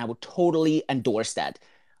that and I would totally endorse that.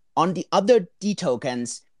 On the other D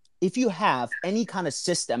tokens, if you have any kind of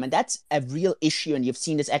system, and that's a real issue, and you've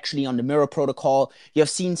seen this actually on the Mirror protocol, you have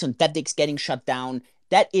seen synthetics getting shut down,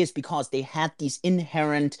 that is because they had these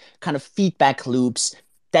inherent kind of feedback loops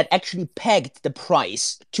that actually pegged the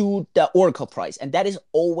price to the Oracle price. And that is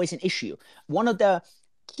always an issue. One of the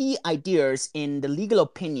key ideas in the legal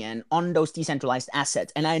opinion on those decentralized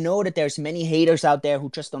assets. And I know that there's many haters out there who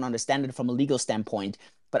just don't understand it from a legal standpoint,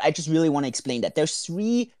 but I just really want to explain that. There's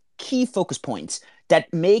three key focus points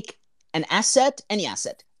that make an asset, any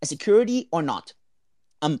asset, a security or not.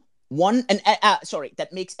 That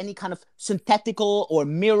makes any kind of synthetical or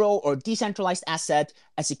mirror or decentralized asset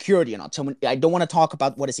a security or not. So I don't want to talk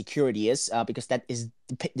about what a security is because that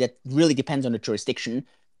really depends on the jurisdiction.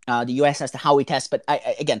 The US has the Howey test, but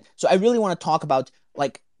so I really want to talk about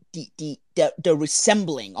like the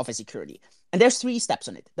resembling of a security. And there's three steps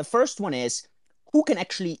on it. The first one is who can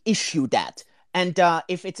actually issue that. And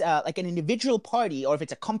if it's like an individual party or if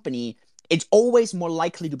it's a company, it's always more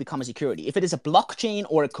likely to become a security. If it is a blockchain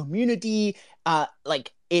or a community,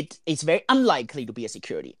 it's very unlikely to be a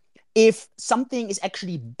security. If something is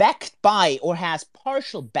actually backed by or has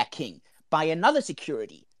partial backing by another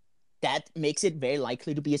security, that makes it very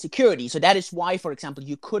likely to be a security. So that is why, for example,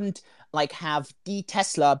 you couldn't like have the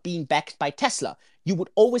Tesla being backed by Tesla. You would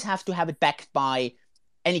always have to have it backed by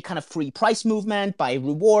any kind of free price movement, by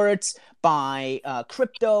rewards, by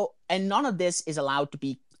crypto, and none of this is allowed to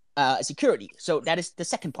be a security. So that is the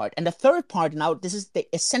second part. And the third part, now this is the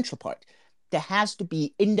essential part. There has to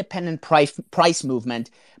be independent price movement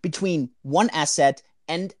between one asset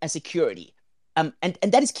and a security. And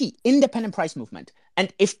that is key, independent price movement.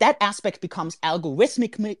 And if that aspect becomes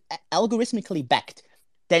algorithmically backed,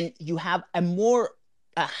 then you have a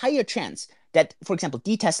higher chance that, for example,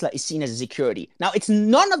 Tesla is seen as a security. Now, it's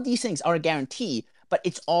none of these things are a guarantee, but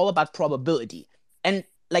it's all about probability. And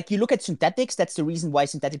like you look at synthetics, that's the reason why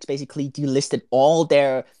synthetics basically delisted all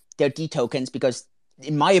their D tokens, because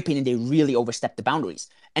in my opinion, they really overstepped the boundaries.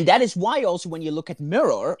 And that is why also when you look at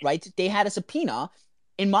Mirror, right, they had a subpoena.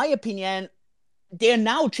 In my opinion, they're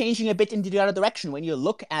now changing a bit into the other direction. When you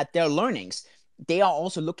look at their learnings, they are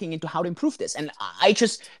also looking into how to improve this. And I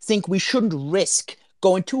just think we shouldn't risk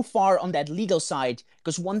going too far on that legal side,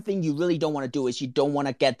 because one thing you really don't want to do is you don't want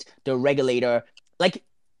to get the regulator, like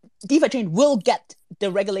DeFi chain will get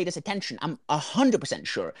the regulator's attention. I'm 100%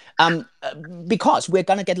 sure. Because we're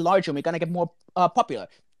going to get larger, we're going to get more popular.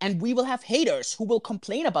 And we will have haters who will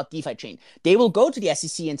complain about DeFi chain. They will go to the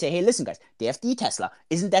SEC and say, hey, listen, guys, DFD Tesla,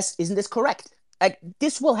 isn't this correct? Like,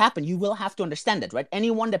 this will happen. You will have to understand it, right?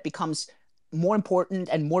 Anyone that becomes more important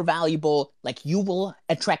and more valuable, like, you will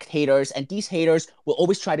attract haters, and these haters will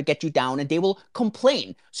always try to get you down and they will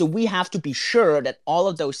complain. So we have to be sure that all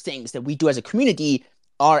of those things that we do as a community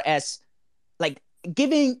are as, like,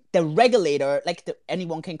 giving the regulator, like,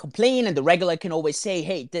 anyone can complain and the regulator can always say,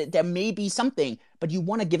 hey, there may be something, but you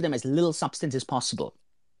want to give them as little substance as possible.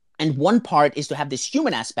 And one part is to have this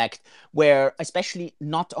human aspect where, especially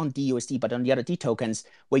not on dUSD, but on the other D tokens,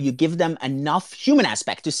 where you give them enough human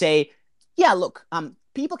aspect to say, yeah, look,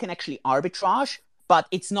 people can actually arbitrage, but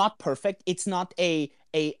it's not perfect. It's not an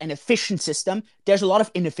efficient system. There's a lot of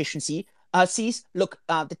inefficiency. Sees, look,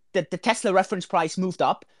 the Tesla reference price moved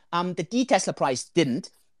up. The D Tesla price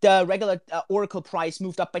didn't. The regular Oracle price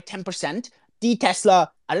moved up by 10%. D Tesla,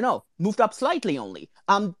 I don't know, moved up slightly only.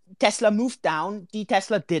 Tesla moved down. D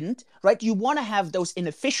Tesla didn't. Right? You want to have those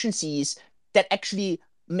inefficiencies that actually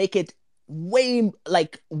make it way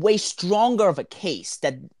stronger of a case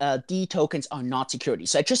that D tokens are not security.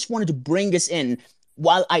 So I just wanted to bring this in.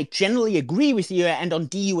 While I generally agree with you, and on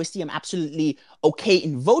dUSD I'm absolutely okay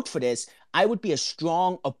in vote for this, I would be a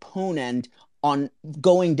strong opponent on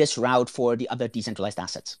going this route for the other decentralized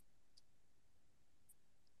assets.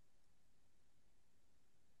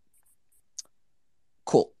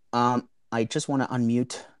 Cool. I just want to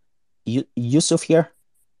unmute Yusuf here.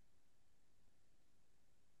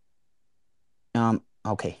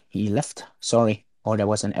 Okay, he left. Sorry, or there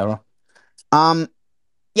was an error.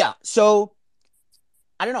 Yeah, so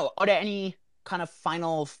I don't know. Are there any kind of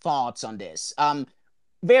final thoughts on this?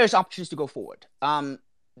 Various options to go forward.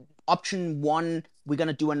 Option one, we're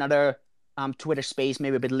gonna do another Twitter space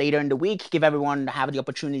maybe a bit later in the week. Give everyone have the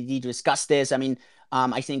opportunity to discuss this. I mean,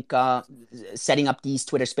 I think setting up these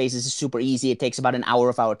Twitter spaces is super easy. It takes about an hour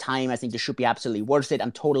of our time. I think this should be absolutely worth it.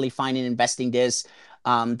 I'm totally fine in investing this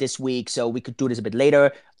week, so we could do this a bit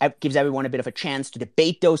later. It gives everyone a bit of a chance to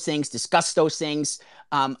debate those things, discuss those things.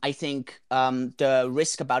 I think the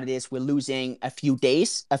risk about it is we're losing a few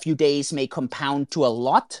days. A few days may compound to a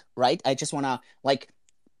lot, right? I just want to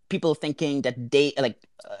people thinking that they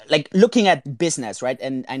looking at business, right?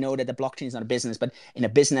 And I know that the blockchain is not a business, but in a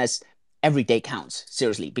business, every day counts,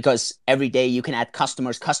 seriously, because every day you can add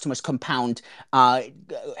customers compound.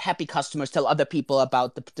 Happy customers tell other people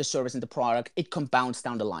about the service and the product. It compounds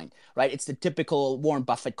down the line, right? It's the typical Warren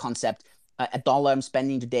Buffett concept. A dollar I'm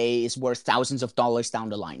spending today is worth thousands of dollars down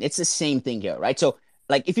the line. It's the same thing here, right? So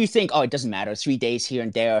if you think, oh, it doesn't matter, 3 days here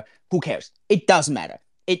and there, who cares? It does matter.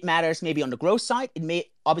 It matters maybe on the growth side.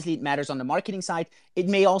 It matters on the marketing side. It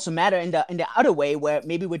may also matter in the other way where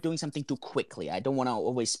maybe we're doing something too quickly. I don't want to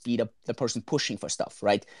always speed up the person pushing for stuff,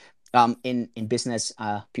 right? In business,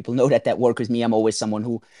 people know that work with me. I'm always someone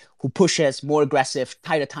who pushes, more aggressive,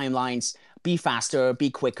 tighter timelines, be faster, be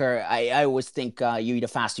quicker. I always think you either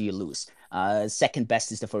faster, you lose. Second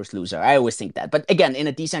best is the first loser. I always think that. But again, in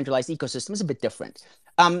a decentralized ecosystem, it's a bit different.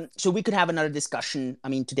 So we could have another discussion. I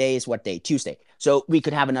mean, today is what day? Tuesday. So we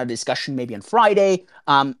could have another discussion maybe on Friday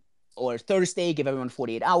or Thursday, give everyone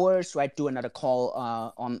 48 hours, right? Do another call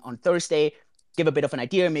on Thursday, give a bit of an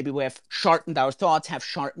idea. Maybe we have sharpened our thoughts, have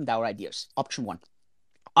sharpened our ideas. Option one.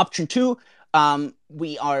 Option two,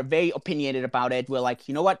 we are very opinionated about it. We're like,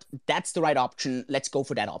 you know what? That's the right option. Let's go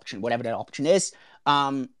for that option, whatever that option is.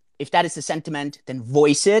 If that is the sentiment, then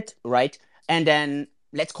voice it, right? And then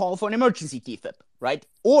let's call for an emergency DFIP, right?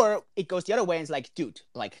 Or it goes the other way and it's like, dude,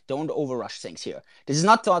 don't overrush things here. This is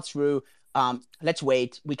not thought through. Let's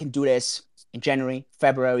wait. We can do this in January,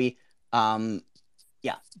 February.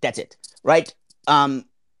 Yeah, that's it, right?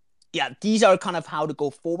 Yeah, these are kind of how to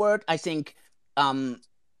go forward. I think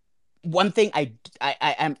one thing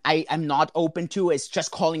I'm not open to is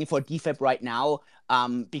just calling for a DFIP right now,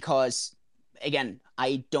 because again,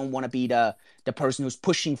 I don't want to be the person who's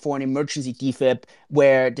pushing for an emergency DFIP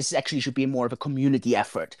where this actually should be more of a community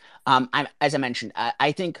effort. As I mentioned,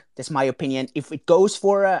 I think that's my opinion. If it goes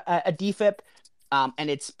for a DFIP and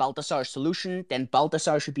it's Balthasar's solution, then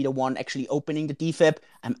Balthasar should be the one actually opening the DFIP.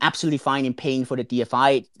 I'm absolutely fine in paying for the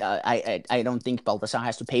DFI. I don't think Balthasar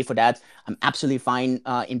has to pay for that. I'm absolutely fine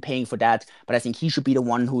in paying for that, but I think he should be the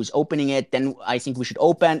one who's opening it. Then I think we should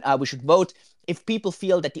vote. If people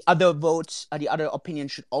feel that the other votes, the other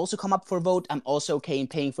opinions should also come up for a vote, I'm also okay in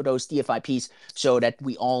paying for those DFIPs so that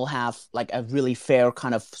we all have a really fair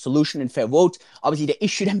kind of solution and fair vote. Obviously, the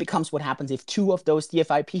issue then becomes what happens if 2 of those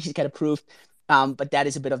DFIPs get approved. But that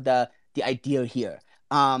is a bit of the idea here.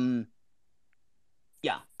 Yeah.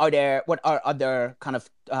 What are other kind of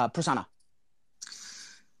Prasanna?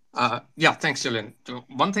 Yeah, thanks, Julian.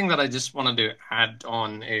 One thing that I just wanted to add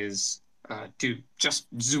on is to just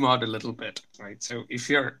zoom out a little bit, right? So if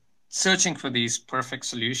you're searching for these perfect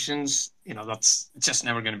solutions, that's just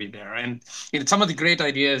never going to be there. And some of the great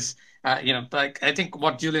ideas, I think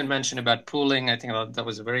what Julian mentioned about pooling, I think that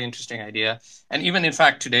was a very interesting idea. And even in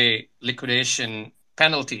fact today, liquidation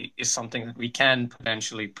penalty is something that we can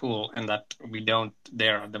potentially pool and that we don't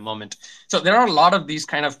there at the moment. So there are a lot of these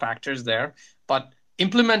kind of factors there, but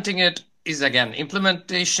implementing it is, again,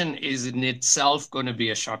 implementation is in itself going to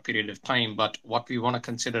be a short period of time, but what we want to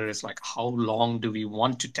consider is how long do we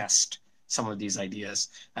want to test? some of these ideas,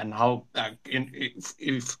 and how,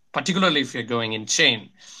 if particularly if you're going in chain,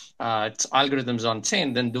 it's algorithms on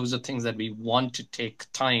chain, then those are things that we want to take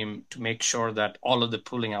time to make sure that all of the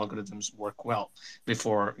pooling algorithms work well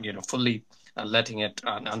before fully letting it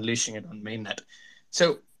unleashing it on mainnet.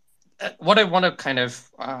 So what I want to kind of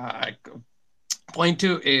point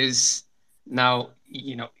to is now,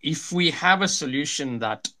 if we have a solution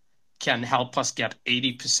that can help us get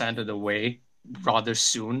 80% of the way rather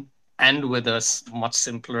soon and with a much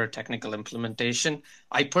simpler technical implementation,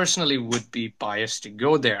 I personally would be biased to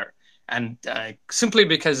go there. And simply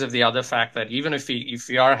because of the other fact that even if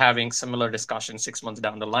we are having similar discussions 6 months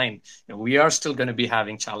down the line, we are still going to be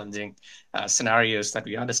having challenging scenarios that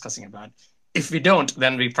we are discussing about. If we don't,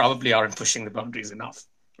 then we probably aren't pushing the boundaries enough,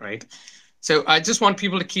 right? So I just want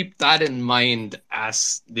people to keep that in mind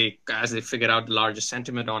as they figure out the larger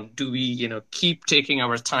sentiment on, do we keep taking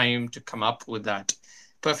our time to come up with that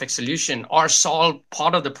perfect solution, or solve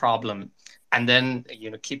part of the problem and then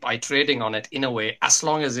keep iterating on it in a way, as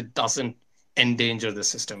long as it doesn't endanger the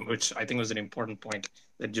system, which I think was an important point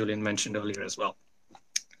that Julian mentioned earlier as well.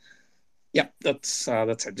 Yeah, that's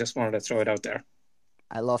it. Just wanted to throw it out there.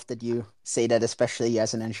 I love that you say that, especially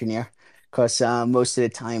as an engineer, because most of the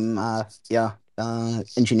time,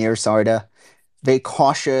 engineers are the very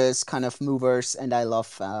cautious kind of movers, and I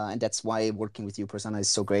love, and that's why working with you, Prasanna, is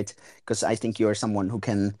so great, because I think you are someone who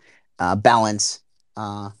can balance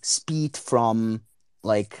speed from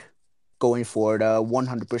like going for the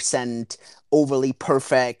 100% overly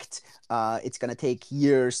perfect. It's gonna take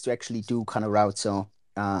years to actually do kind of route. So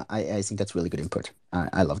I think that's really good input.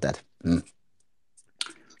 I love that.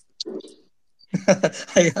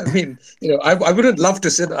 I mean, I wouldn't love to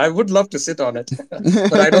sit. I would love to sit on it,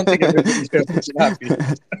 but I don't think everybody here is happy.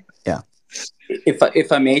 Yeah.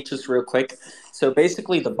 If I may, just real quick. So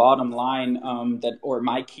basically, the bottom line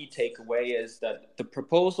my key takeaway is that the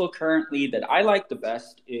proposal currently that I like the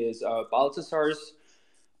best is Balthasar's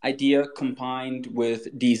idea combined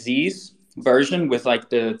with DZ's version with like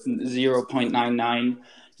the 0.99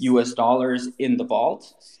 US dollars in the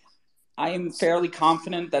vault. I am fairly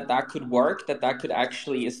confident that that could work, that could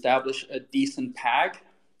actually establish a decent peg.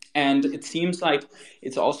 And it seems like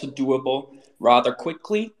it's also doable rather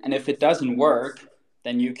quickly. And if it doesn't work,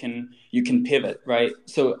 then you can pivot, right?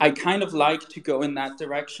 So I kind of like to go in that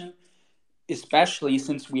direction, especially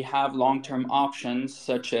since we have long-term options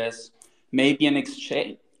such as maybe an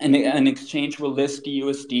exchange. An exchange will list the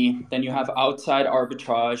USD, then you have outside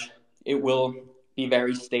arbitrage. It will be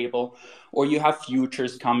very stable, or you have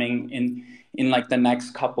futures coming in like the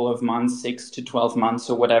next couple of months, 6 to 12 months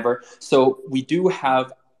or whatever. So we do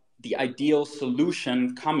have the ideal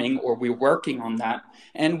solution coming, or we're working on that,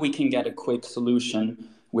 and we can get a quick solution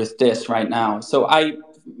with this right now. So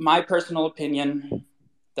my personal opinion,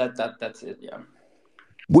 that's it. Yeah.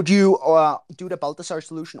 Would you do the Balthasar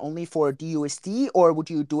solution only for dUSD, or would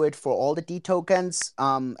you do it for all the D tokens,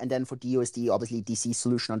 and then for dUSD, obviously DC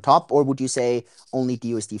solution on top, or would you say only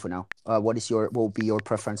dUSD for now? What will be your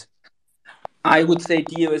preference? I would say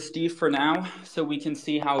dUSD for now, so we can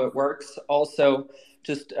see how it works. Also,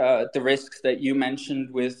 just the risks that you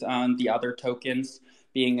mentioned with the other tokens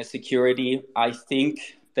being a security. I think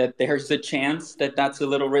that there's a chance that that's a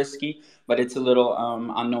little risky, but it's a little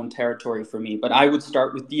unknown territory for me. But I would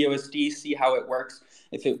start with dUSD, see how it works.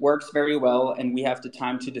 If it works very well and we have the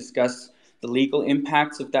time to discuss the legal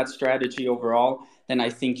impacts of that strategy overall, then I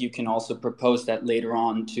think you can also propose that later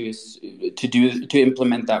on to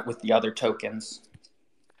implement that with the other tokens.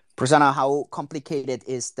 Prasanna, how complicated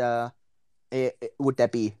is would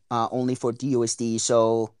that be only for dUSD?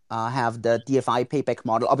 So have the DFI payback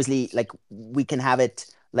model. Obviously, like we can have it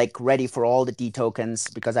like ready for all the D tokens,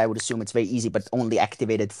 because I would assume it's very easy, but only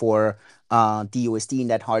activated for dUSD in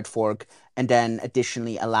that hard fork, and then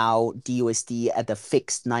additionally allow dUSD at a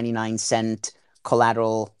fixed 99-cent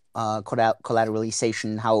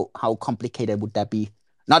collateralization. How complicated would that be?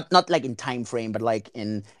 Not like in time frame, but like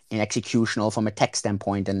in executional from a tech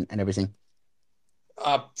standpoint and everything.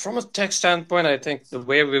 From a tech standpoint, I think the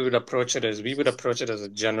way we would approach it is we would approach it as a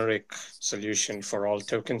generic solution for all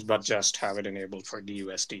tokens, but just have it enabled for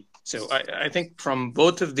dUSD. So I think from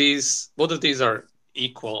both of these are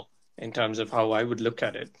equal in terms of how I would look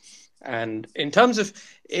at it. And in terms of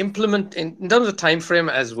in terms of time frame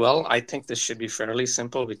as well, I think this should be fairly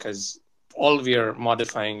simple, because all we are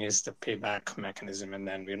modifying is the payback mechanism, and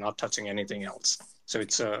then we're not touching anything else. So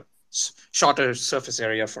it's a shorter surface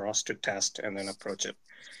area for us to test and then approach it.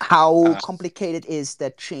 How complicated is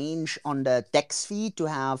the change on the DEX fee to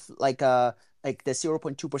have like a like the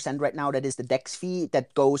 0.2% right now, that is the DEX fee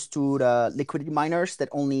that goes to the liquidity miners, that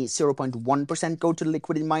only 0.1% go to the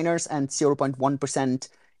liquidity miners and 0.1%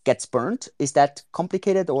 gets burned. Is that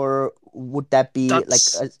complicated, or would that be like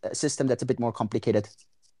That's a system that's a bit more complicated?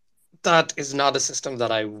 that is not a system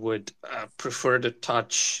that I would prefer to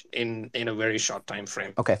touch in a very short time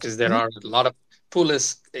frame. Okay. Because there are a lot of pool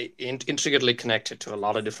is intricately connected to a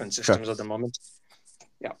lot of different systems at the moment.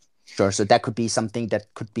 Yeah. Sure. So that could be something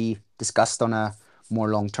that could be discussed on a more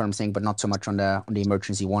long-term thing, but not so much on the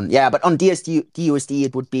emergency one. Yeah, but on dUSD,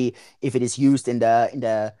 it would be, if it is used in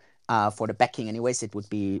the for the backing anyways, it would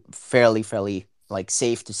be fairly like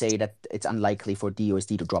safe to say that it's unlikely for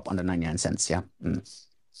dUSD to drop under 99 cents. Yeah.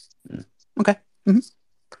 Okay.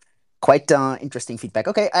 Quite interesting feedback.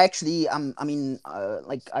 Okay, I actually, I mean,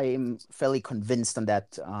 like I am fairly convinced on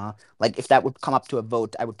that. Like if that would come up to a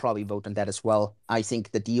vote, I would probably vote on that as well. I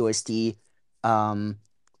think the dUSD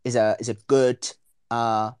is a good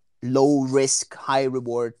low risk, high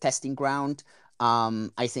reward testing ground.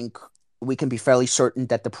 I think we can be fairly certain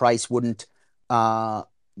that the price wouldn't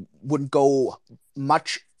go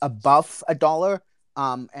much above $1.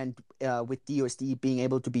 And with dUSD being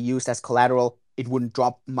able to be used as collateral, it wouldn't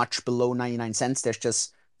drop much below 99 cents. There's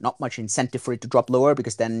just not much incentive for it to drop lower,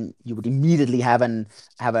 because then you would immediately have an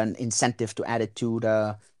incentive to add it to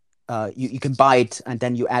the you can buy it and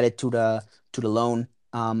then you add it to the loan,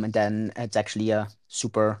 and then it's actually a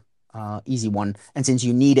super easy one. And since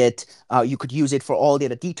you need it, you could use it for all the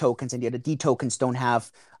other D tokens, and the other D tokens don't have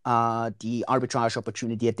the arbitrage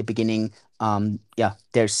opportunity at the beginning. Yeah,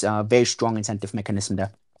 there's a very strong incentive mechanism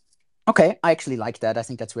there. Okay, I actually like that. I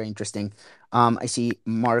think that's very interesting. I see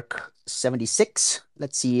Mark 76.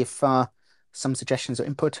 Let's see if some suggestions or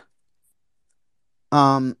input.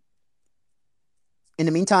 In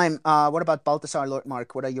the meantime, what about Balthasar, Lord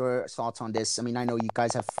Mark? What are your thoughts on this? I mean, I know you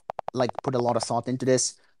guys have like put a lot of thought into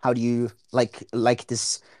this. How do you like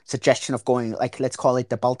this suggestion of going, like, let's call it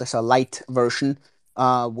the Balthasar Lite version,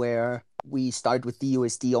 where we start with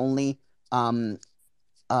dUSD only?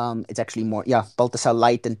 It's actually more, yeah, Balthasar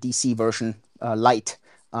Lite and DC version Lite.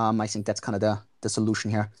 I think that's kind of the solution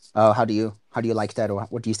here. How do you like that, or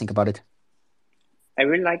what do you think about it? I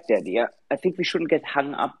really like that. Yeah, I think we shouldn't get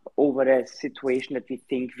hung up over a situation that we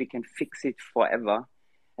think we can fix it forever.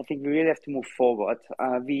 I think we really have to move forward.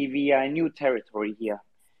 We are in new territory here.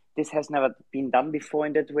 This has never been done before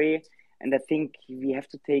in that way, and I think we have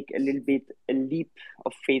to take a leap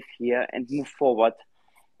of faith here and move forward,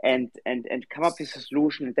 and come up with a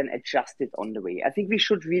solution and then adjust it on the way. I think we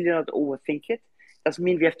should really not overthink it. Doesn't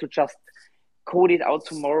mean we have to just code it out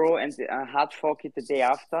tomorrow and hard fork it the day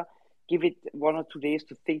after. Give it 1 or 2 days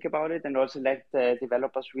to think about it, and also let the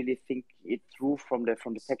developers really think it through from the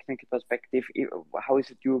technical perspective. How is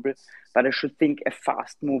it doable? But I should think a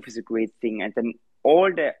fast move is a great thing, and then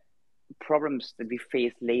all the problems that we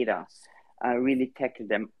face later, really tackle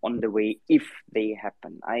them on the way if they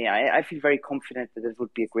happen. I feel very confident that it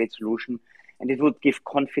would be a great solution, and it would give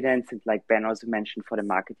confidence. And like Ben also mentioned, for the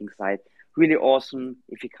marketing side, really awesome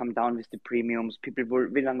if you come down with the premiums. People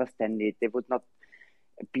will understand it. They would not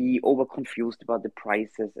be over confused about the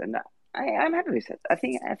prices, and I'm happy with it. I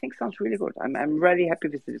think sounds really good. I'm really happy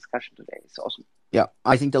with the discussion today. It's awesome. Yeah,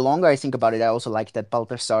 I think the longer I think about it, I also like that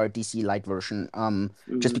Balthasar DC Lite version.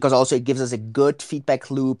 Just because also it gives us a good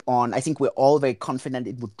feedback loop on. I think we're all very confident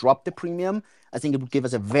it would drop the premium. I think it would give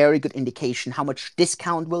us a very good indication how much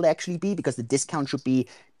discount will there actually be, because the discount should be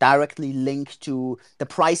directly linked to the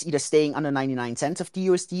price either staying under 99 cents of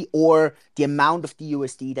dUSD or the amount of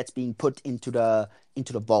dUSD that's being put into the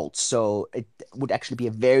vault. So it would actually be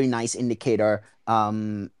a very nice indicator,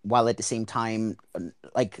 while at the same time,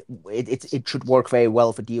 like it should work very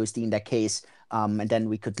well for dUSD in that case. And then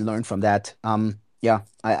we could learn from that. Yeah,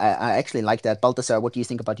 I actually like that. Balthasar, what do you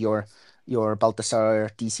think about your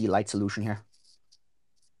Balthasar DC Lite solution here?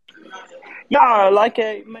 Yeah, like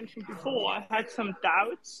I mentioned before, I had some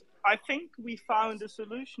doubts. I think we found a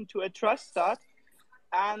solution to address that,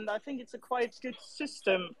 and I think it's a quite good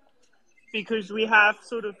system, because we have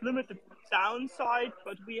sort of limited downside,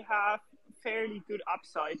 but we have fairly good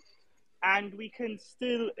upside, and we can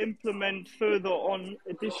still implement further on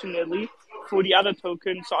additionally for the other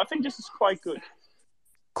tokens. So I think this is quite good.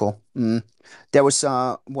 Cool. There was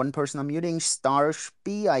one person unmuting,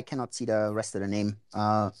 Starshby. I cannot see the rest of the name.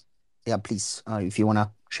 Yeah, please, if you want to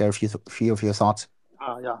share a few of your thoughts.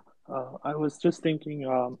 Yeah. I was just thinking,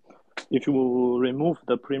 if you remove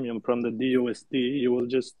the premium from the dUSD, you will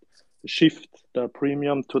just shift the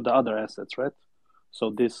premium to the other assets, right? So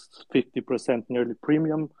this 50% nearly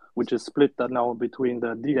premium, which is split now between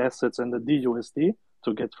the D assets and the dUSD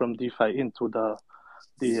to get from DeFi into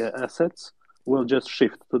the assets. will just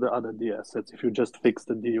shift to the other D assets if you just fix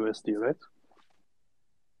the dUSD, right?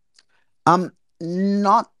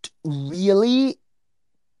 Not really,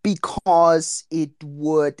 because it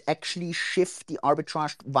would actually shift the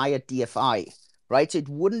arbitrage via DFI, right? So it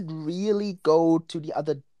wouldn't really go to the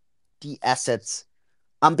other D assets.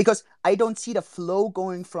 Because I don't see the flow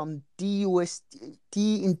going from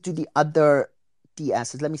dUSD into the other D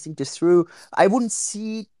assets. Let me think this through. I wouldn't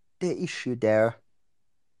see the issue there.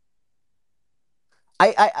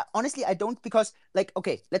 I honestly I don't, because like,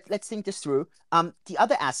 okay, let's think this through. The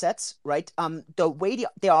other assets, right? The way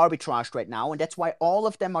they are arbitraged right now, and that's why all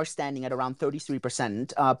of them are standing at around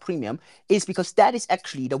 33% premium, is because that is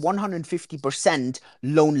actually the 150%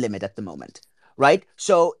 loan limit at the moment, right?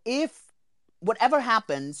 So if whatever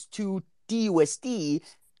happens to dUSD,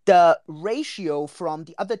 the ratio from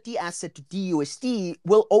the other D asset to dUSD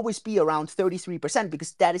will always be around 33%,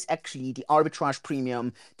 because that is actually the arbitrage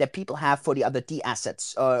premium that people have for the other D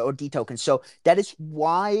assets or D tokens. So that is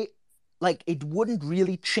why, like, it wouldn't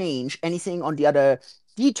really change anything on the other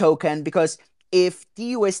D token, because if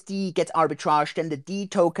dUSD gets arbitraged, then the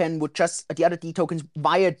other D tokens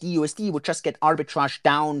via dUSD would just get arbitraged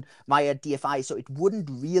down via DFI. So it wouldn't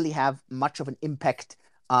really have much of an impact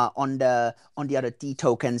on the other D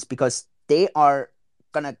tokens, because they're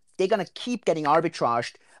gonna keep getting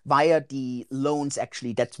arbitraged via the loans.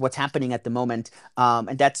 Actually, that's what's happening at the moment,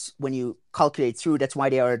 and that's when you calculate through. That's why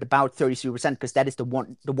they are at about 33%, because that is the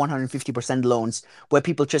 150% loans, where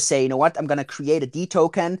people just say, you know what, I'm gonna create a D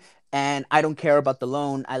token and I don't care about the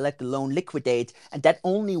loan. I let the loan liquidate, and that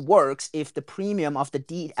only works if the premium of the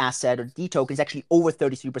D asset or D token is actually over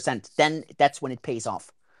 33%. Then that's when it pays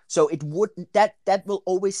off. So it would that will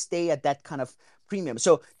always stay at that kind of premium.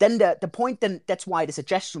 So then the point, then that's why the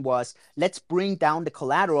suggestion was, let's bring down the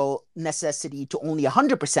collateral necessity to only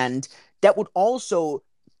 100%. That would also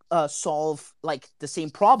solve like the same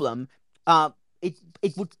problem.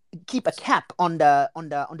 It would keep a cap on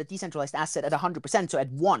the decentralized asset at 100%. So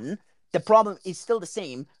at 1, the problem is still the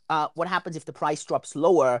same. What happens if the price drops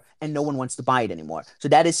lower and no one wants to buy it anymore? So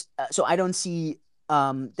that is so I don't see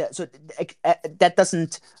that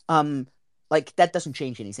doesn't that doesn't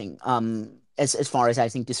change anything as far as I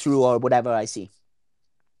think this through or whatever I see.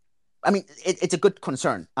 I mean, it's a good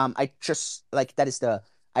concern. I just like that is the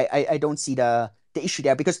I don't see the issue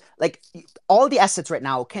there, because like all the assets right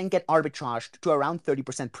now can get arbitraged to around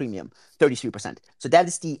 30% premium, 33%. So that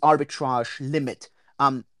is the arbitrage limit.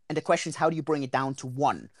 And the question is, how do you bring it down to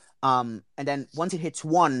 1? And then once it hits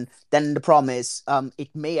 1, then the problem is it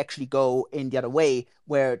may actually go in the other way,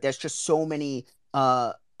 where there's just so many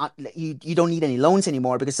you don't need any loans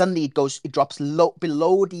anymore, because suddenly it drops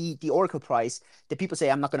below the Oracle price, that people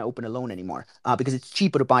say, I'm not going to open a loan anymore because it's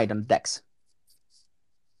cheaper to buy it on the DEX.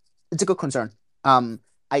 It's a good concern.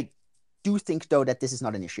 I do think, though, that this is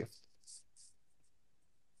not an issue.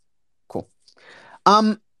 Cool.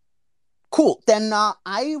 Cool. Then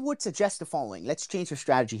I would suggest the following. Let's change the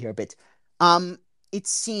strategy here a bit. It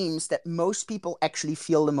seems that most people actually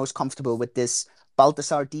feel the most comfortable with this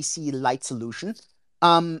Balthasar DC Lite solution.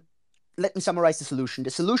 Let me summarize the solution. The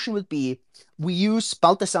solution would be, we use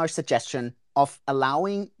Balthasar's suggestion of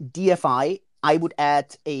allowing DFI. I would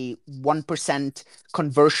add a 1%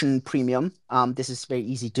 conversion premium. This is very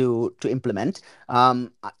easy to implement.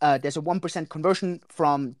 There's a 1% conversion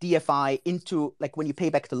from DFI into, like, when you pay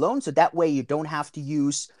back the loan. So that way you don't have to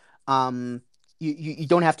use you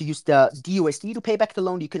don't have to use the dUSD to pay back the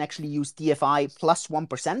loan. You can actually use DFI plus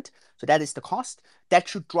 1%. So that is the cost. That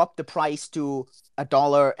should drop the price to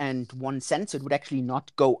 $1.01. So it would actually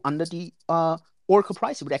not go under the Oracle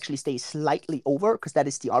price. It would actually stay slightly over, because that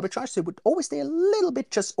is the arbitrage. So it would always stay a little bit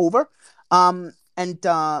just over. And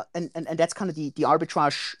that's kind of the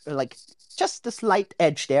arbitrage, like just the slight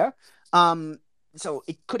edge there. So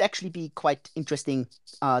it could actually be quite interesting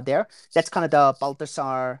there. That's kind of the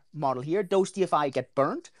Balthasar model here. Those DFI get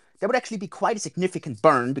burned. That would actually be quite a significant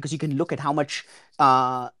burn, because you can look at how much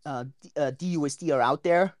dUSD are out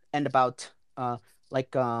there, and about a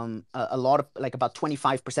lot of, like, about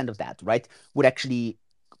 25% of that, right, would actually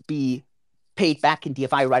be paid back in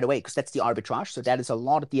DFI right away, because that's the arbitrage. So that is a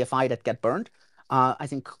lot of DFI that get burned. I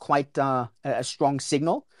think quite a strong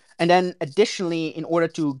signal. And then additionally, in order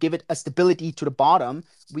to give it a stability to the bottom,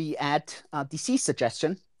 we add DC's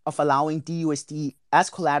suggestion of allowing dUSD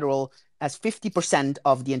as collateral as 50%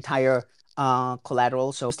 of the entire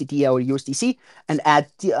collateral, so USDT or USDC, and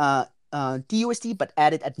add dUSD, but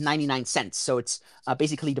add it at 99 cents. So it's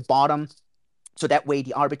basically the bottom. So that way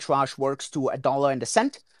the arbitrage works to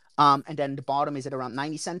 $1.01. And then the bottom is at around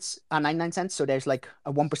 90 cents, 99 cents. So there's like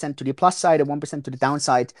a 1% to the plus side, a 1% to the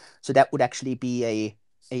downside. So that would actually be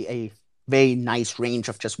a very nice range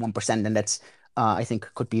of just 1%, and that's I think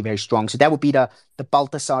could be very strong. So that would be the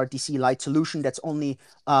Balthasar DC Lite solution that's only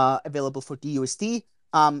available for dUSD.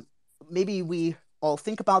 Maybe we all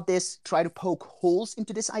think about this, try to poke holes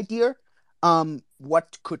into this idea.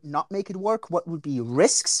 What could not make it work? What would be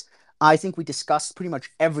risks? I think we discussed pretty much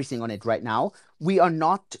everything on it right now. We are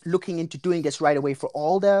not looking into doing this right away for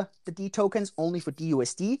all the D tokens, only for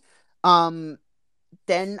dUSD.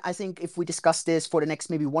 Then I think if we discuss this for the next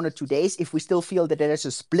maybe 1 or 2 days, if we still feel that there is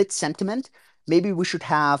a split sentiment, maybe we should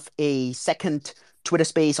have a second Twitter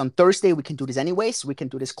space on Thursday. We can do this anyway, so we can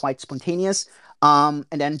do this quite spontaneous. And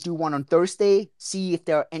then do one on Thursday, see if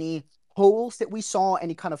there are any holes that we saw,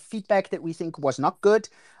 any kind of feedback that we think was not good.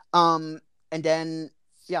 And then,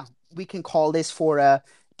 yeah, we can call this for a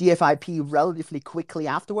DFIP relatively quickly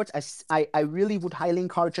afterwards. I really would highly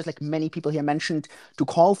encourage, just like many people here mentioned, to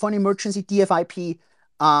call for an emergency DFIP.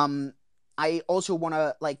 I also want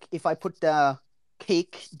to, like, if I put the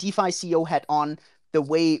Cake DeFi CEO hat on, the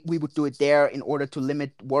way we would do it there in order to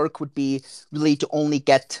limit work would be really to only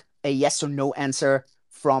get a yes or no answer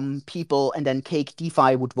from people, and then Cake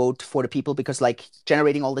DeFi would vote for the people, because like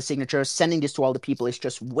generating all the signatures, sending this to all the people is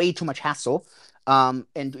just way too much hassle. And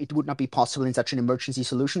it would not be possible in such an emergency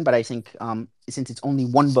solution. But I think since it's only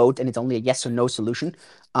one vote and it's only a yes or no solution,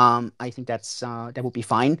 I think that would be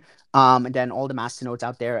fine. And then all the masternodes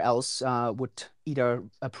out there else would either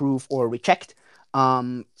approve or reject.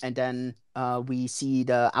 And then we see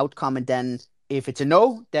the outcome. And then if it's a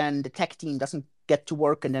no, then the tech team doesn't get to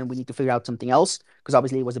work, and then we need to figure out something else, because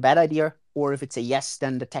obviously it was a bad idea. Or if it's a yes,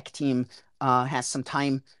 then the tech team has some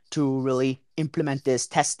time to really implement this,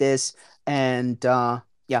 test this, and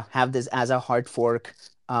have this as a hard fork.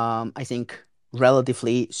 I think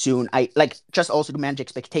relatively soon. I like, just also to manage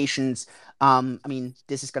expectations. I mean,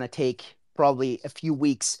 this is going to take probably a few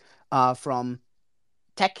weeks from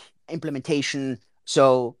tech implementation.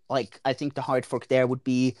 So like, I think the hard fork there would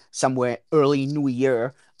be somewhere early new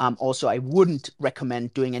year. Also, I wouldn't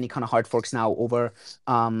recommend doing any kind of hard forks now over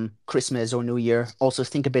Christmas or New Year. Also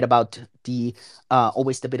think a bit about the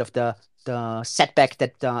always the bit of the setback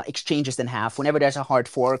that exchanges then have. Whenever there's a hard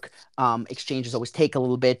fork, exchanges always take a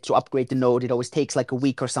little bit to upgrade the node. It always takes like a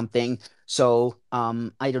week or something. So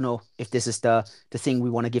I don't know if this is the thing we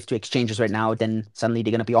want to give to exchanges right now. Then suddenly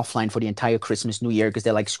they're going to be offline for the entire Christmas, New Year, because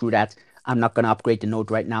they're like, screw that. I'm not going to upgrade the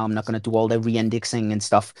node right now. I'm not going to do all the re-indexing and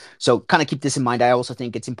stuff. So kind of keep this in mind. I also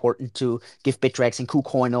think it's important to give Bittrex and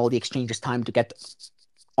KuCoin, all the exchanges, time to get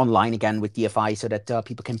online again with DFI, so that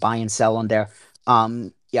people can buy and sell on there.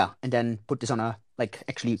 And then put this on a, like,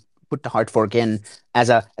 actually put the hard fork in as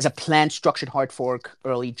a planned structured hard fork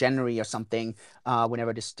early January or something.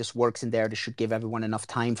 Whenever this works in there, this should give everyone enough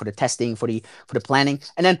time for the testing, for the planning.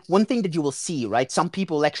 And then one thing that you will see, right? Some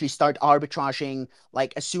people actually start arbitraging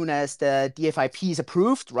like as soon as the DFIP is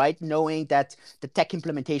approved, right? Knowing that the tech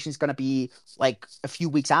implementation is going to be like a few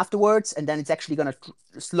weeks afterwards, and then it's actually going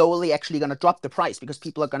to slowly drop the price, because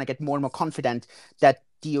people are going to get more and more confident that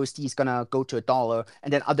dUSD is going to go to $1,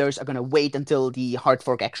 and then others are going to wait until the hard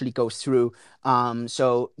fork actually goes through.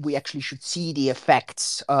 So we actually should see the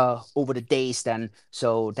effects over the days then.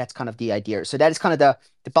 So that's kind of the idea. So that is kind of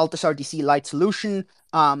the Balthasar DC Lite solution.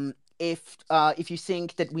 If you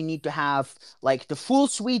think that we need to have like the full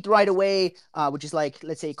suite right away, which is like,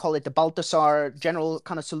 let's say, call it the Balthasar general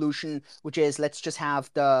kind of solution, which is, let's just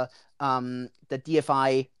have the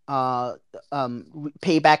DFI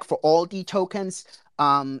payback for all D tokens.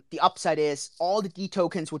 The upside is all the D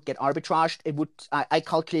tokens would get arbitraged. It would, I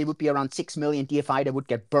calculate, it would be around 6 million DFI that would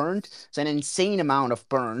get burned. So an insane amount of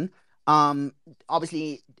burn.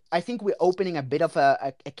 Obviously, I think we're opening a bit of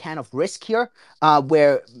a can of risk here,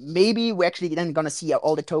 where maybe we're actually then going to see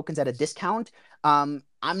all the tokens at a discount. I'm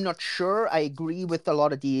not sure. I agree with a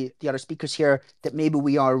lot of the other speakers here that maybe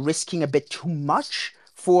we are risking a bit too much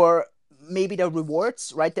for maybe the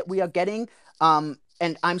rewards, right, that we are getting.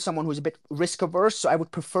 And I'm someone who's a bit risk averse, so I would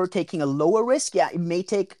prefer taking a lower risk. Yeah, it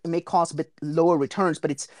may cause a bit lower returns, but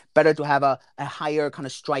it's better to have a higher kind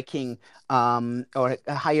of striking or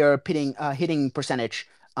a higher hitting percentage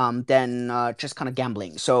than just kind of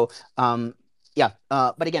gambling. So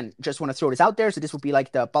but again, just want to throw this out there. So this would be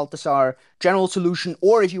like the Balthasar general solution,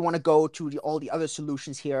 or if you want to go to all the other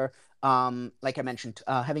solutions here, like I mentioned,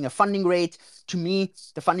 having a funding rate. To me,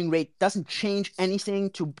 the funding rate doesn't change anything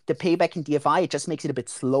to the payback in DFI. It just makes it a bit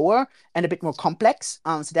slower and a bit more complex.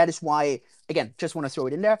 So that is why, again, just want to throw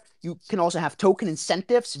it in there. You can also have token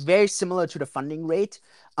incentives, very similar to the funding rate.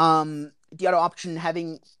 The other option,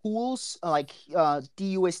 having pools like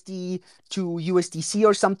dUSD to USDC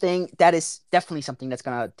or something, that is definitely something that's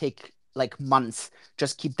going to take like months.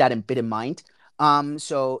 Just keep that a bit in mind.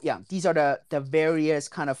 So yeah, these are the various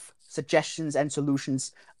kind of suggestions and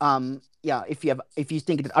solutions. Yeah, if you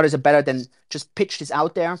think that others are better, then just pitch this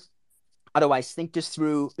out there. Otherwise, think this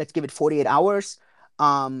through. Let's give it 48 hours.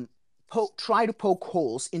 Try to poke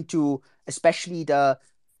holes into, especially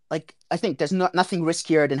I think there's nothing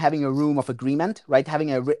riskier than having a room of agreement, right?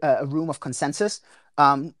 Having a room of consensus.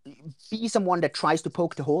 Um, be someone that tries to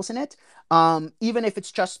poke the holes in it. Even if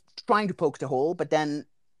it's just trying to poke the hole, but then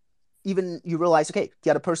even you realize, okay, the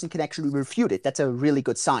other person can actually refute it. That's a really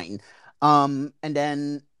good sign. And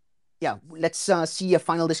then, yeah, let's see a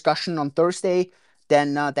final discussion on Thursday.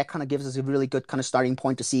 Then that kind of gives us a really good kind of starting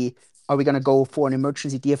point to see, are we going to go for an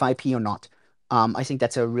emergency DFIP or not? I think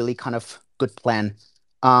that's a really kind of good plan.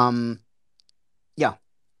 Yeah,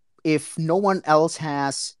 if no one else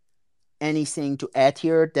has anything to add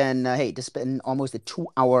here, then hey, this has been almost a 2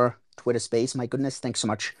 hour Twitter space. My goodness, thanks so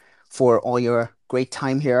much for all your great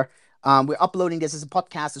time here. We're uploading this as a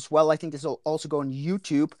podcast as well. I think this will also go on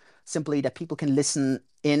YouTube, simply that people can listen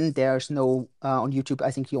in. There's no on YouTube.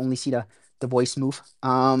 I think you only see the voice move.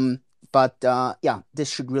 But yeah,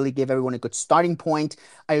 this should really give everyone a good starting point.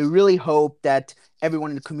 I really hope that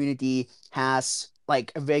everyone in the community has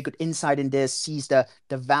like a very good insight in this, sees the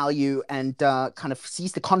value, and kind of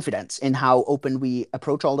sees the confidence in how open we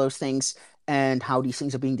approach all those things and how these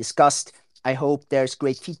things are being discussed. I hope there's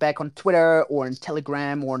great feedback on Twitter or in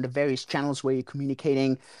Telegram or in the various channels where you're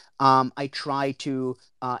communicating. I try to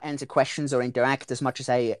answer questions or interact as much as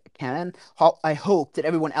I can. I hope that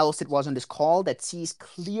everyone else that was on this call that sees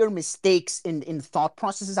clear mistakes in thought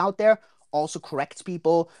processes out there also corrects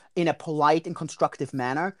people in a polite and constructive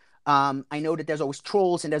manner. I know that there's always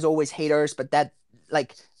trolls and there's always haters, but that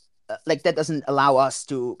that doesn't allow us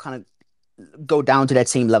to kind of go down to that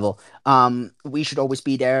same level. We should always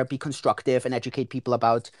be there, be constructive, and educate people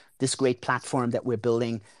about this great platform that we're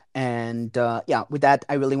building. And yeah, with that,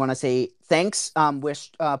 I really want to say thanks. We're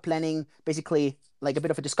planning basically like a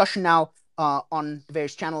bit of a discussion now on the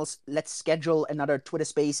various channels. Let's schedule another Twitter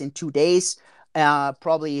space in 2 days.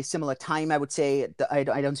 Probably similar time, I would say. I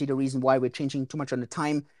don't see the reason why we're changing too much on the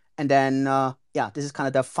time. And then, yeah, this is kind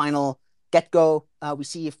of the final get-go. We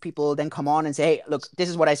see if people then come on and say, hey, look, this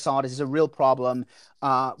is what I saw. This is a real problem.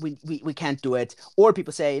 We can't do it. Or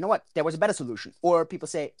people say, you know what, there was a better solution. Or people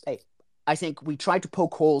say, hey, I think we tried to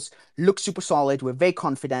poke holes, look super solid. We're very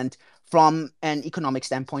confident from an economic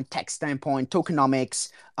standpoint, tech standpoint, tokenomics,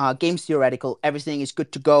 games theoretical. Everything is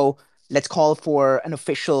good to go. Let's call for an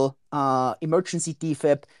official emergency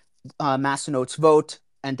DFIP, masternodes vote,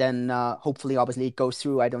 and then hopefully, obviously, it goes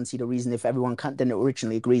through. I don't see the reason if everyone then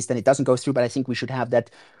originally agrees, then it doesn't go through. But I think we should have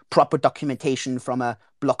that proper documentation from a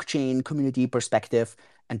blockchain community perspective,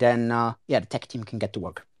 and then yeah, the tech team can get to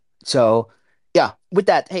work. So yeah, with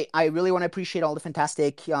that, hey, I really want to appreciate all the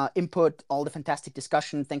fantastic input, all the fantastic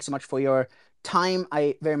discussion. Thanks so much for your time.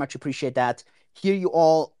 I very much appreciate that. Hear you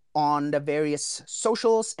all on the various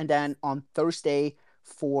socials, and then on Thursday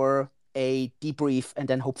for a debrief, and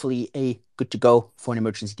then hopefully a good to go for an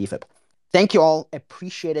emergency DFIP. Thank you all.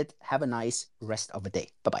 Appreciate it. Have a nice rest of the day.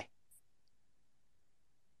 Bye-bye.